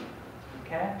body,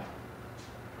 okay?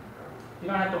 You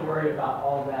don't have to worry about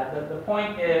all that. The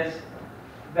point is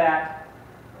that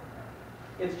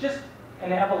it's just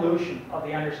an evolution of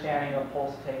the understanding of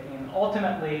pulse taking. And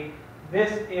ultimately,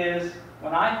 this is,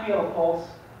 when I feel a pulse,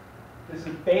 this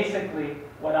is basically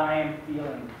what I am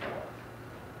feeling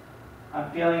for.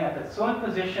 I'm feeling at the Sun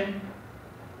position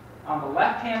on the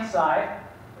left-hand side,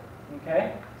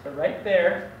 okay? So right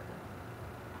there.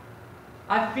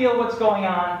 I feel what's going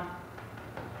on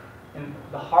in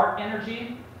the heart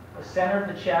energy, the center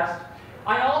of the chest.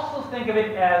 I also think of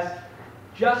it as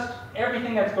just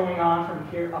everything that's going on from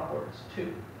here upwards,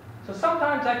 too. So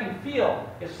sometimes I can feel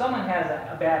if someone has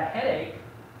a bad headache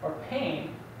or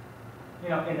pain, you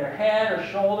know, in their head or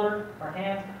shoulder or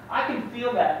hands, I can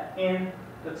feel that in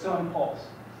the Zun pulse.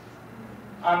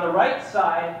 On the right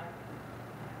side,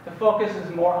 the focus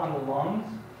is more on the lungs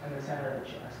and the center of the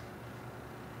chest.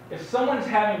 If someone's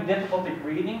having difficulty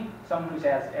breathing, someone who's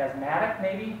asthmatic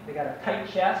maybe, they got a tight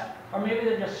chest, or maybe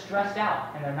they're just stressed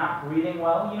out and they're not breathing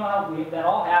well. You know how that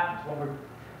all happens when we're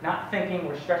not thinking,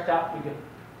 we're stressed out, we get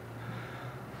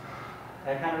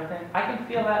that kind of thing. I can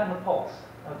feel that in the pulse,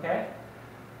 okay?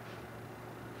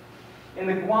 In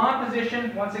the Guan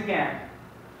position, once again,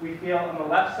 we feel on the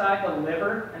left side the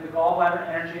liver and the gallbladder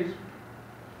energies,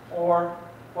 or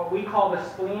what we call the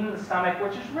spleen and the stomach,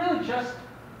 which is really just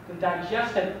the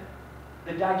digestion,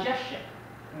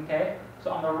 okay?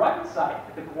 So on the right side,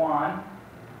 the Guan,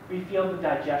 we feel the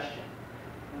digestion,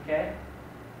 okay?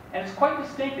 And it's quite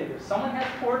distinctive. If someone has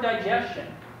poor digestion,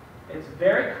 it's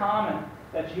very common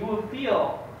that you will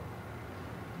feel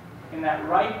in that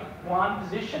right Guan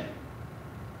position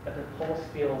that the pulse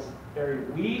feels very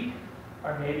weak,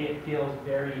 or maybe it feels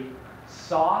very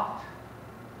soft,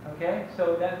 okay?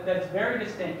 So that's very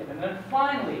distinctive. And then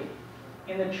finally,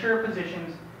 in the Chi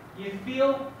positions, you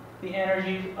feel the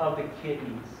energy of the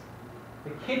kidneys,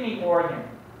 the kidney organ.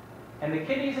 And the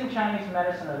kidneys in Chinese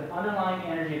medicine are the underlying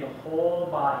energy of the whole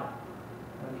body,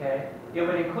 okay? It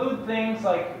would include things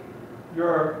like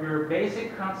your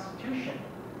basic constitution,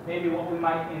 maybe what we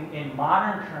might in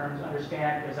modern terms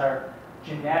understand as our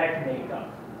genetic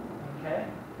makeup, okay?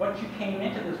 What you came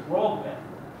into this world with,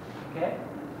 okay?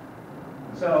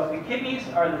 So the kidneys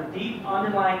are the deep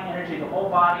underlying energy of the whole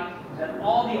body that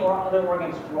all the other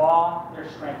organs draw their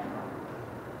strength from.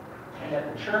 And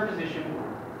at the Chi position,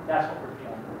 that's what we're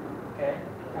feeling, okay?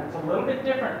 And it's a little bit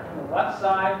different from the left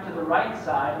side to the right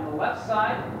side. On the left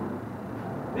side,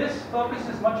 this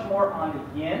focuses much more on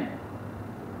the yin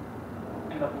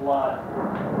and the blood,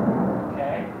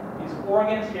 okay? These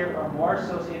organs here are more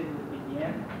associated with the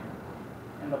yin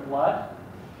and the blood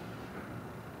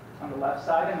on the left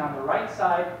side. And on the right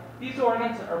side, these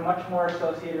organs are much more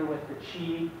associated with the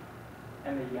qi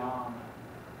and the yang,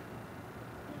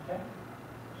 okay?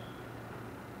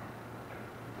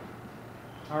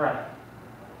 All right.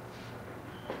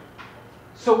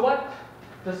 So what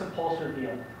does the pulse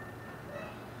reveal?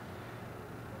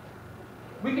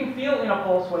 We can feel in a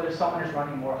pulse whether someone is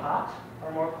running more hot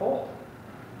or more cold.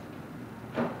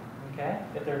 Okay?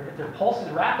 If their pulse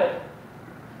is rapid,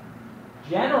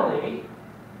 generally,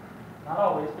 not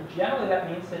always, but generally that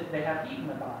means that they have heat in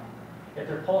the body. If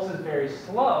their pulse is very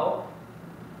slow,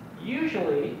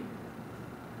 usually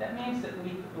that means that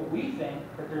we think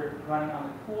that they're running on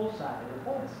the cool side, or the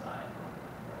cold side.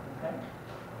 Okay?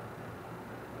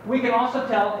 We can also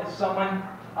tell if someone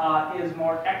is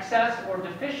more excess or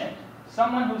deficient.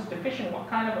 Someone who's deficient,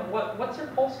 what's their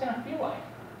pulse going to feel like?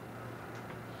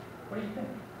 What do you think?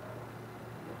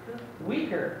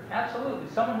 Weaker, absolutely.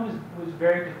 Someone who's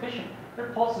very deficient, their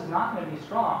pulse is not going to be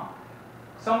strong.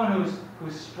 Someone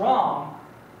who's strong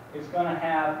is going to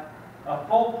have a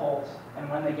full pulse, and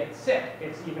when they get sick,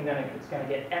 it's going to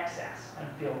get excess and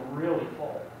feel really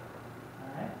full.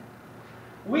 All right?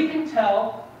 We can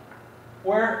tell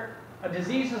where a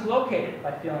disease is located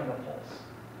by feeling the pulse.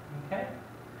 Okay?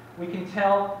 We can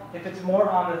tell if it's more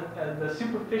on the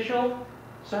superficial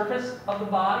surface of the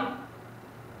body.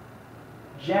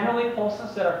 Generally,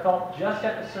 pulses that are felt just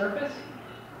at the surface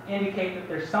indicate that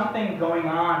there's something going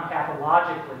on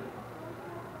pathologically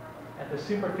at the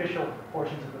superficial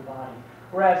portions of the body.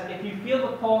 Whereas if you feel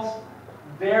the pulse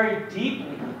very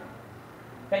deeply,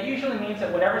 that usually means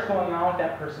that whatever's going on with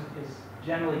that person is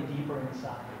generally deeper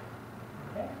inside.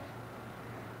 Okay?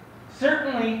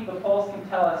 Certainly, the pulse can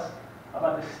tell us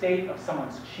about the state of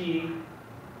someone's qi,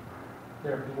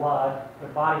 their blood, their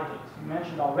body fluids. You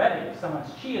mentioned already, if someone's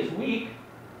qi is weak,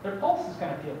 their pulse is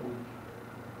going to feel weak.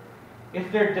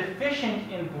 If they're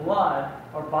deficient in blood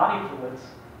or body fluids,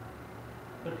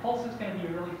 their pulse is going to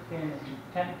be really thin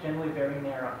and generally very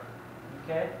narrow.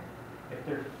 Okay?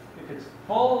 If it's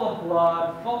full of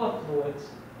blood, full of fluids,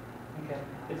 okay,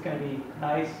 it's going to be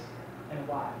nice and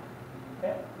wide.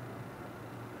 Okay?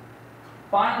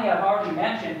 Finally, I've already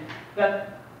mentioned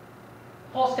that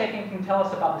pulse taking can tell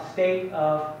us about the state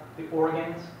of the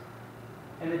organs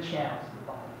and the channels of the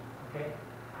body. Okay?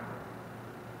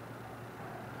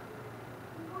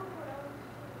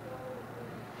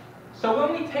 So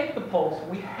when we take the pulse,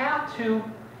 we have to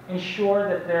ensure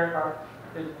that there are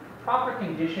the proper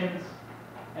conditions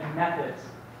and methods.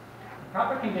 The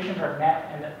proper conditions are met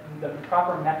and the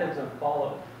proper methods are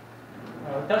followed.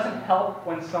 It doesn't help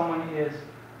when someone is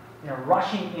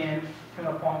rushing in to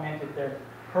an appointment if they're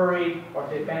hurried or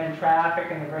if they've been in traffic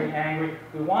and they're very angry.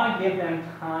 We want to give them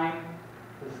time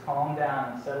to just calm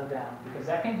down and settle down, because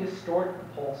that can distort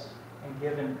the pulse and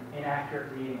give an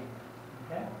inaccurate reading.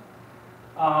 Okay?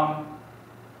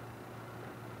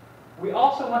 We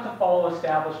also want to follow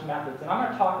established methods, and I'm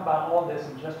going to talk about all this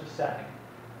in just a second.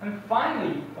 And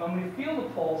finally, when we feel the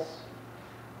pulse,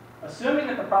 assuming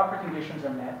that the proper conditions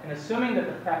are met, and assuming that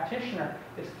the practitioner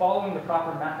is following the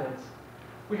proper methods,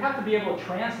 we have to be able to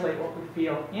translate what we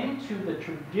feel into the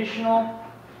traditional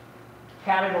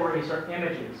categories or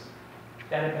images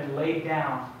that have been laid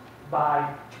down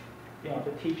by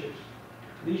the teachers.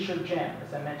 Li Shizhen,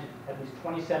 as I mentioned, had these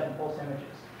 27 pulse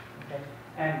images. Okay?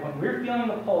 And when we're feeling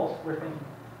the pulse, we're thinking,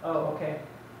 oh, okay,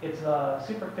 it's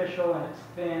superficial and it's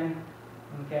thin,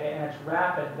 okay, and it's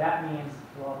rapid. That means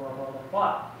blah, blah, blah, blah,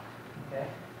 blah. Okay?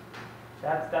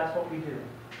 That's what we do.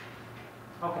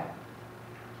 Okay.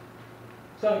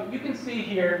 So you can see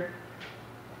here,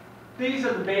 these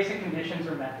are the basic conditions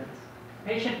or methods.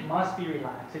 The patient must be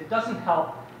relaxed. It doesn't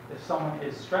help if someone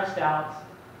is stressed out,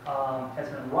 has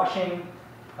been rushing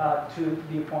to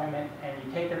the appointment, and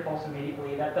you take their pulse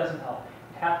immediately. That doesn't help.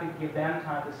 You have to give them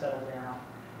time to settle down.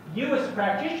 You as a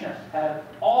practitioner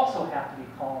also have to be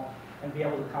calm and be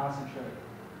able to concentrate.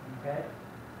 Okay?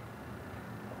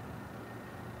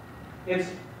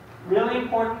 It's really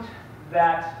important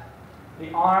that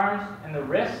the arms and the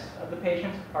wrists of the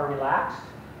patients are relaxed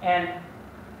and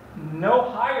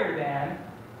no higher than,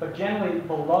 but generally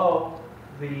below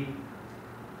the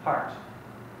heart.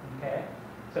 Okay?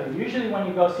 So usually when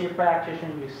you go see a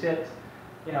practitioner, you sit,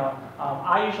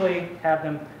 I usually have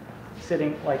them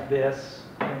sitting like this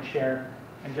in a chair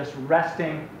and just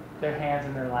resting their hands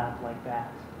in their lap like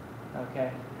that.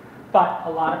 Okay? But a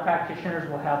lot of practitioners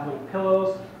will have little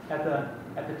pillows at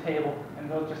the table,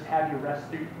 and they'll just have you rest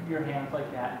your hands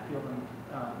like that and feel them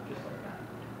just like that.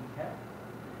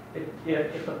 Okay?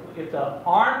 If the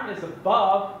arm is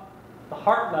above the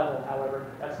heart level, however,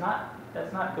 that's not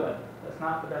good. That's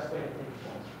not the best way to take a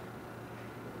pulse.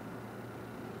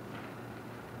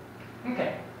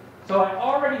 Okay, so I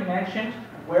already mentioned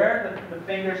where the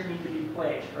fingers need to be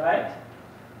placed, right?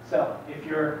 So if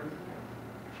you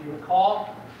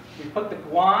recall, we put the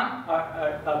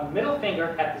guan, middle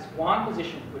finger at this guan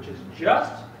position, which is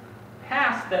just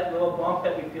past that little bump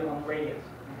that we feel on the radius,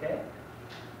 okay?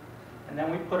 And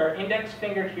then we put our index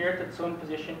finger here at the Tsun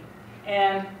position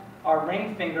and our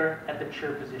ring finger at the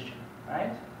Chur position,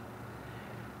 right?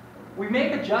 We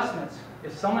make adjustments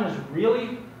if someone is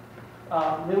really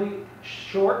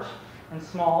short and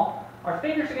small. our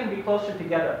fingers are going to be closer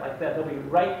together like that. They'll be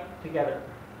right together.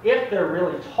 If they're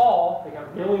really tall, they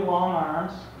got really long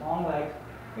arms, long legs,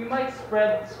 we might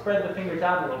spread the fingers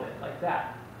out a little bit like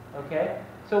that. Okay?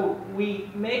 So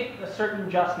we make a certain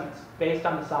adjustments based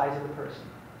on the size of the person,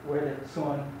 where the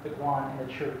sun, the guan, and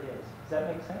the chur is. Does that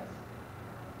make sense?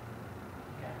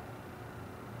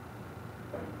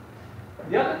 Okay.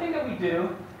 The other thing that we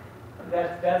do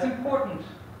that's important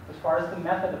as far as the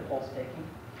method of pulse taking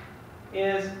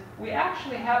is we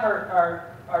actually have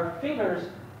our fingers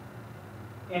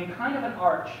in kind of an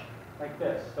arch like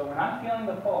this. So when I'm feeling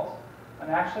the pulse, I'm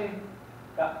actually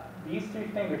got these three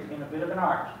fingers in a bit of an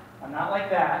arch. I'm not like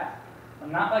that,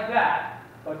 I'm not like that,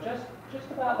 but just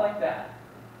about like that.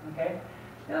 Okay?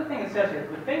 The other thing it says here,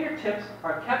 the fingertips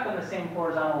are kept on the same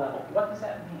horizontal level. What does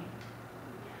that mean?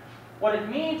 What it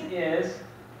means is,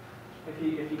 if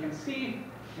you can see,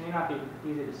 it may not be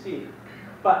easy to see,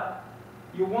 but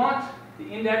you want the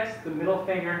index, the middle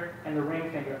finger, and the ring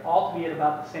finger all to be at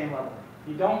about the same level.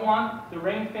 You don't want the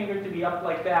ring finger to be up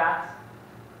like that,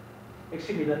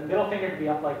 excuse me, the middle finger to be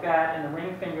up like that, and the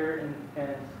ring finger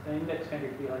and the index finger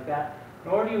to be like that,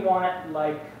 nor do you want it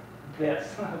like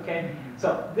this, okay?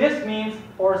 So this means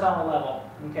horizontal level,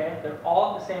 okay? They're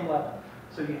all at the same level.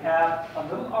 So you have a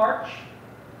little arch,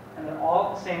 and they're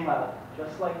all at the same level,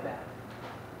 just like that.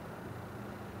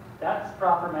 That's the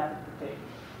proper method for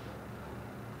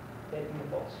taking the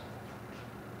pulse.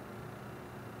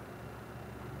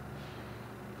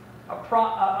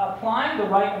 Applying the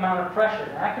right amount of pressure,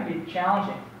 that can be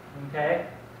challenging, okay?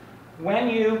 When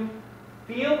you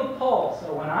feel the pulse,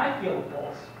 or when I feel the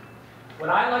pulse, what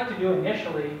I like to do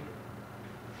initially,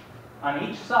 on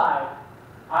each side,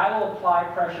 I will apply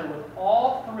pressure with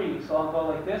all three. So I'll go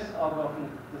like this, I'll go from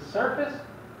the surface,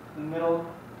 the middle,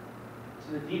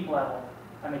 to the deep level.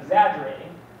 I'm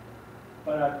exaggerating,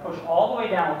 but I push all the way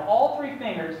down with all three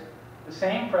fingers, the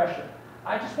same pressure.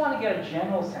 I just want to get a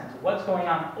general sense of what's going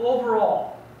on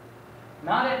overall,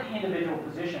 not at the individual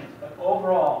positions, but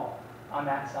overall on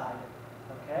that side,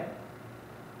 okay?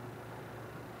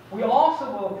 We also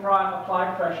will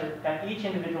apply pressure at each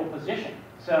individual position.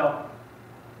 So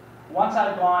once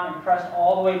I've gone and pressed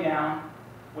all the way down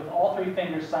with all three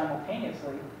fingers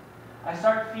simultaneously, I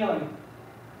start feeling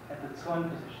at the Tsun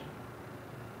position.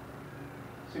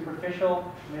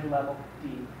 Superficial, mid-level,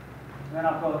 deep. And then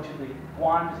I'll go to the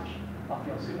Guan position. I'll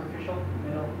feel superficial,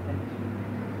 middle, and deep.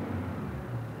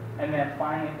 And then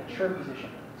finally at the Chur position.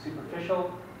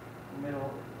 Superficial,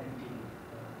 middle, and deep.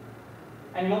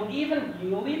 And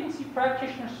you'll even see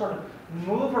practitioners sort of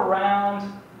move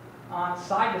around on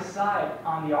side to side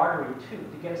on the artery too,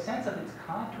 to get a sense of its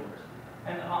contours.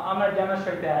 And I'm going to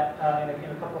demonstrate that in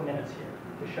a couple of minutes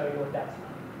here to show you what that's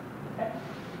like. Okay?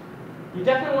 You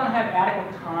definitely want to have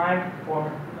adequate time to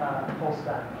perform pulse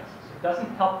diagnosis. It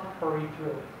doesn't help to hurry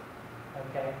through it.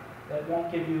 Okay? That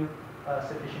won't give you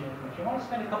sufficient information. You want to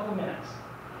spend a couple of minutes,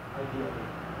 ideally,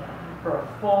 for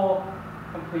a full,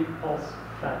 complete pulse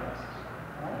diagnosis.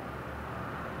 All right?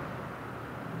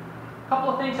 A couple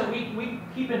of things that we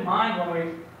keep in mind when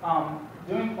we're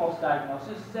doing pulse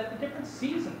diagnosis is that the different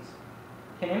seasons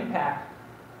can impact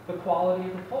the quality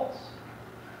of the pulse.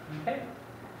 Okay?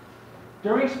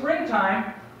 During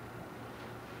springtime,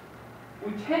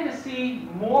 we tend to see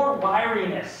more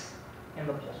wiriness in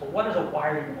the pulse. Well, what is a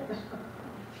wiry pulse?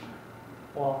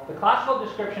 Well, the classical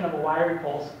description of a wiry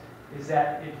pulse is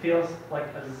that it feels like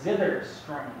a zither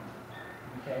string.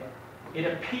 Okay? It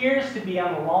appears to be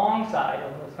on the long side,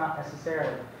 although it's not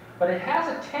necessarily. But it has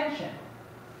a tension,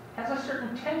 has a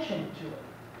certain tension to it.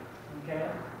 Okay?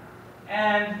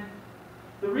 And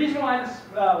the reason why this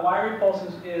wiry pulse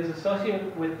is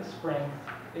associated with the spring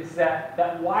is that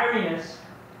that wiriness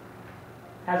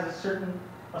has a certain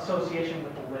association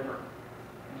with the liver.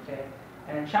 Okay?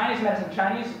 And in Chinese medicine,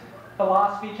 Chinese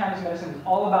philosophy, Chinese medicine is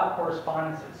all about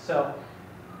correspondences. So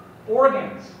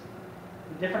organs,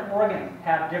 the different organs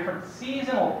have different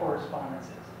seasonal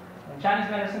correspondences. In Chinese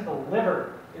medicine, the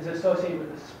liver is associated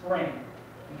with the spring,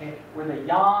 okay, where the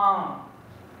yang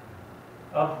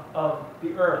of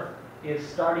the earth is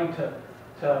starting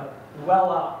to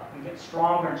well up and get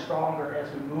stronger and stronger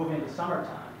as we move into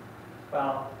summertime.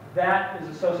 Well, that is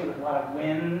associated with a lot of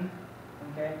wind,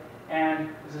 okay, and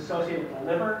is associated with the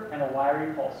liver and a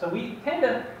wiry pulse. So we tend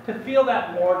to feel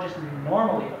that more just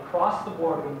normally across the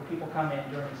board when people come in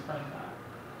during springtime.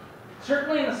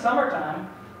 Certainly in the summertime,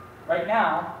 right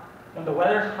now, when the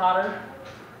weather's hotter,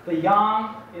 the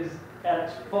yang is at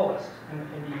its fullest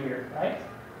in the year, right?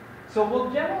 So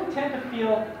we'll generally tend to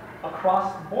feel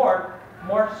across the board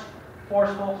more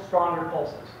forceful, stronger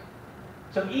pulses.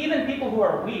 So even people who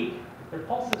are weak, their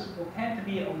pulses will tend to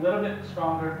be a little bit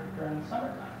stronger during the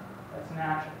summertime. That's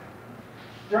natural.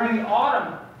 During the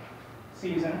autumn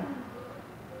season,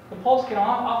 the pulse can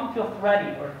often feel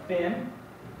thready or thin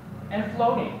and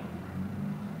floating.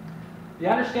 The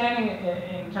understanding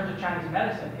in terms of Chinese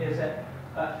medicine is that,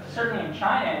 certainly in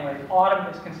China anyways, autumn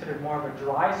is considered more of a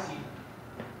dry season.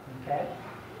 Okay?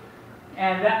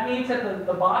 And that means that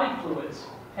the body fluids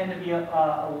tend to be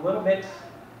a little bit,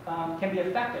 can be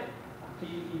affected.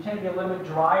 You tend to be a little bit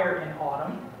drier in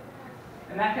autumn,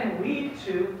 and that can lead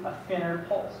to a thinner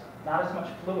pulse. Not as much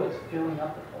fluids filling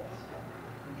up the pulse.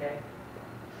 Okay?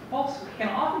 The pulse can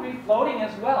often be floating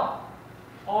as well.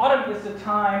 Autumn is the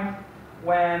time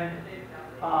when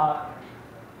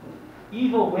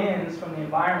evil winds from the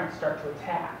environment start to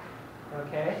attack.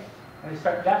 Okay? And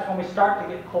that's when we start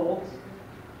to get colds.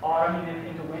 Autumn and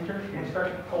into winter, we start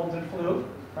to get colds and flu,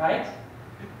 right?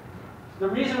 The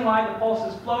reason why the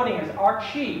pulse is floating is our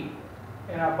qi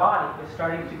in our body is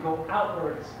starting to go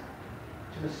outwards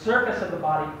to the surface of the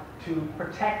body to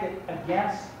protect it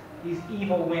against these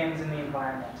evil winds in the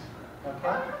environment.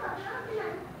 Okay?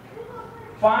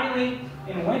 Finally,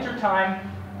 in wintertime,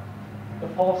 the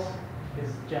pulse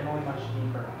is generally much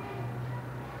deeper.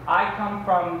 I come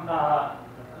from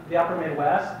the upper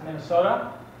Midwest,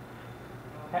 Minnesota.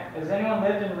 Has anyone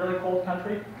lived in a really cold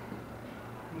country?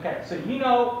 Okay, so you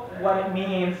know what it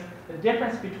means, the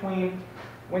difference between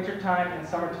wintertime and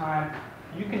summertime.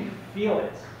 You can feel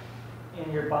it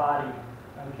in your body.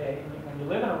 Okay, and when you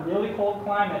live in a really cold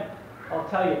climate, I'll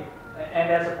tell you, and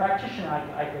as a practitioner,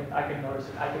 I can notice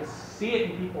it. I can see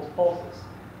it in people's pulses.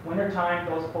 Wintertime,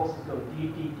 those pulses go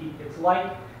deep, deep, deep. It's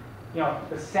like,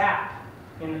 the sap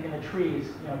in the trees,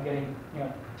 getting,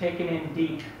 taken in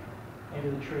deep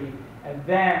into the tree. And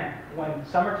then when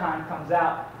summertime comes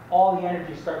out, all the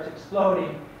energy starts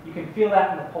exploding. You can feel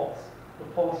that in the pulse. The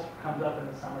pulse comes up in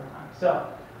the summertime.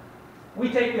 So we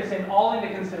take this all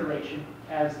into consideration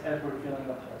as we're feeling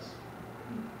the pulse.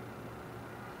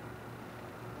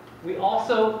 We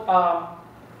also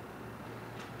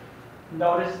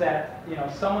notice that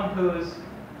someone who's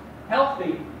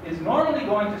healthy is normally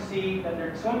going to see that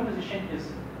their swimming position is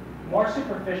more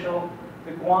superficial,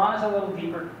 the guan is a little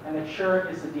deeper, and the chur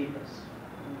is the deepest.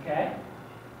 Okay?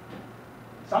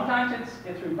 Sometimes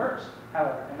it's reversed,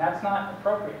 however, and that's not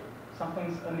appropriate.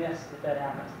 Something's amiss if that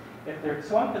happens. If their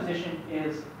swimming position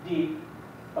is deep,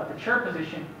 but the chur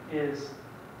position is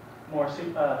more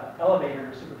elevated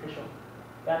or superficial,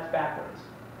 that's backwards.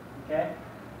 Okay?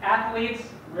 Athletes,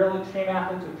 real extreme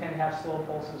athletes who tend to have slow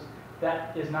pulses,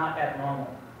 that is not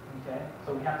abnormal. Okay?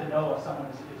 So we have to know if someone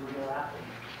is a real athlete.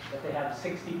 If they have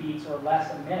 60 beats or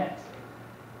less a minute,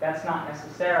 that's not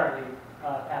necessarily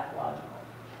pathological.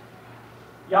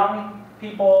 Young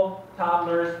people,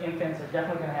 toddlers, infants are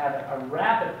definitely going to have a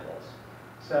rapid pulse.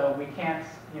 So we can't,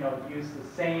 use the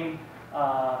same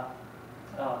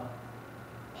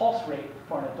pulse rate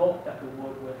for an adult that we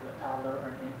would with a toddler or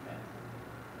an infant.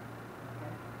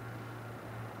 Okay.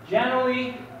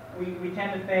 Generally, we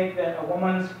tend to think that a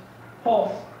woman's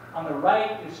pulse on the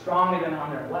right is stronger than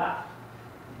on their left.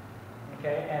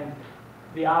 Okay, and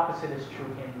the opposite is true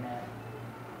in men.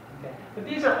 Okay, but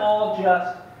these are all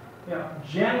just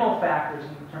general factors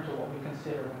in terms of what we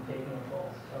consider when taking a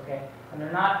pulse. Okay, and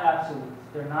they're not absolutes.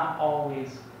 They're not always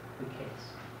the case.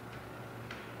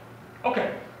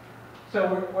 Okay,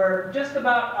 so we're just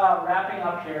about wrapping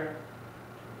up here.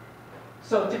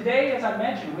 So today, as I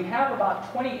mentioned, we have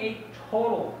about 28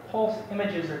 total pulse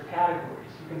images or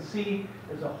categories. You can see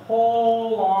there's a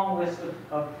whole long list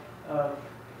of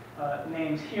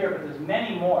names here, but there's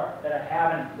many more that I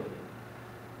haven't included.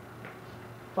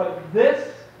 But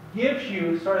this gives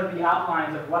you sort of the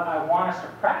outlines of what I want us to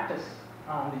practice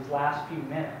these last few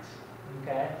minutes,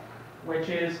 okay? Which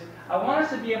is, I want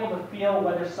us to be able to feel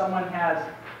whether someone has,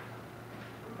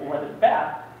 or whether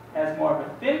Beth has more of a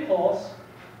thin pulse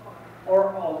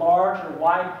or a large or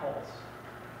wide pulse.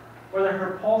 Whether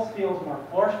her pulse feels more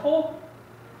forceful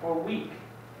or weak.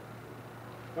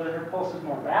 Whether her pulse is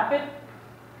more rapid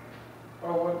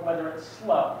or whether it's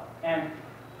slow. And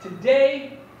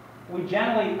today, we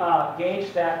generally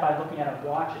gauge that by looking at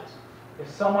watches. If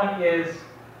someone is,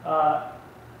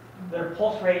 their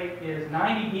pulse rate is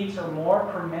 90 beats or more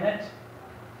per minute,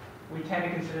 we tend to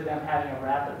consider them having a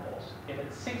rapid pulse. If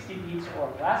it's 60 beats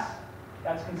or less,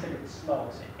 that's considered slow.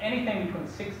 So anything between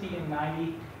 60 and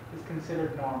 90 is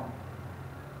considered normal.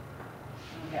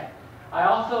 Okay. I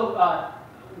also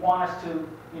want us to,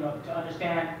 to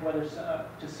understand whether,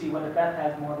 to see whether Beth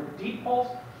has more of a deep pulse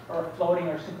or a floating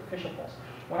or superficial pulse.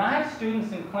 When I have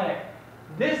students in clinic,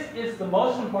 this is the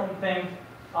most important thing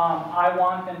I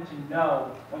want them to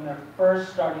know when they're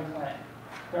first starting clinic.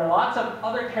 There are lots of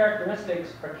other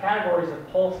characteristics or categories of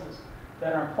pulses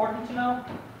that are important to know,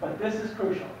 but this is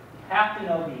crucial. You have to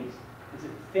know these. Is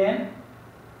it thin?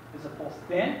 Is the pulse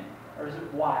thin, or is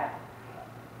it wide?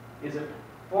 Is it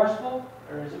forceful,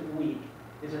 or is it weak?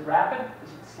 Is it rapid? Is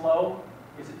it slow?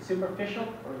 Is it superficial,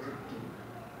 or is it deep?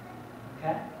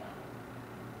 Okay?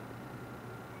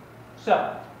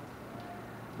 So,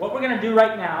 what we're going to do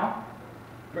right now,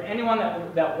 for anyone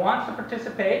that wants to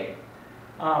participate,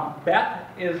 Beth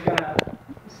is going to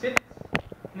sit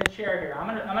in the chair here. I'm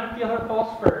gonna feel her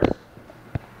pulse first.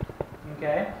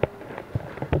 Okay?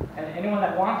 And anyone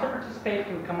that wants to participate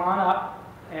can come on up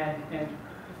and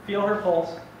feel her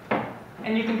pulse.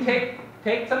 And you can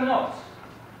take some notes.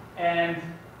 And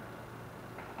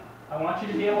I want you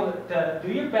to be able to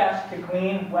do your best to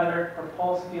glean whether her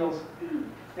pulse feels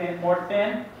thin, more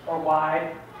thin or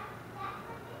wide,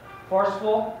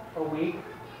 forceful or weak,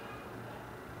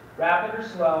 rapid or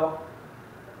slow,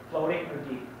 floating or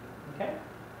deep. Okay?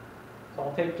 So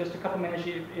I'll take just a couple minutes.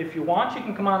 If you want, you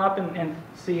can come on up and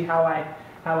see how I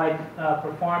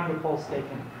perform the pulse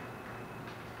taking.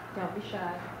 Don't be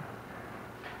shy.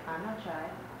 I'm not shy.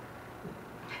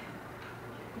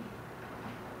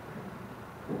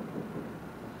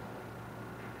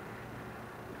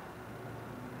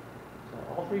 So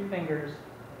all 3 fingers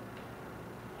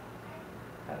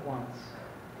at once.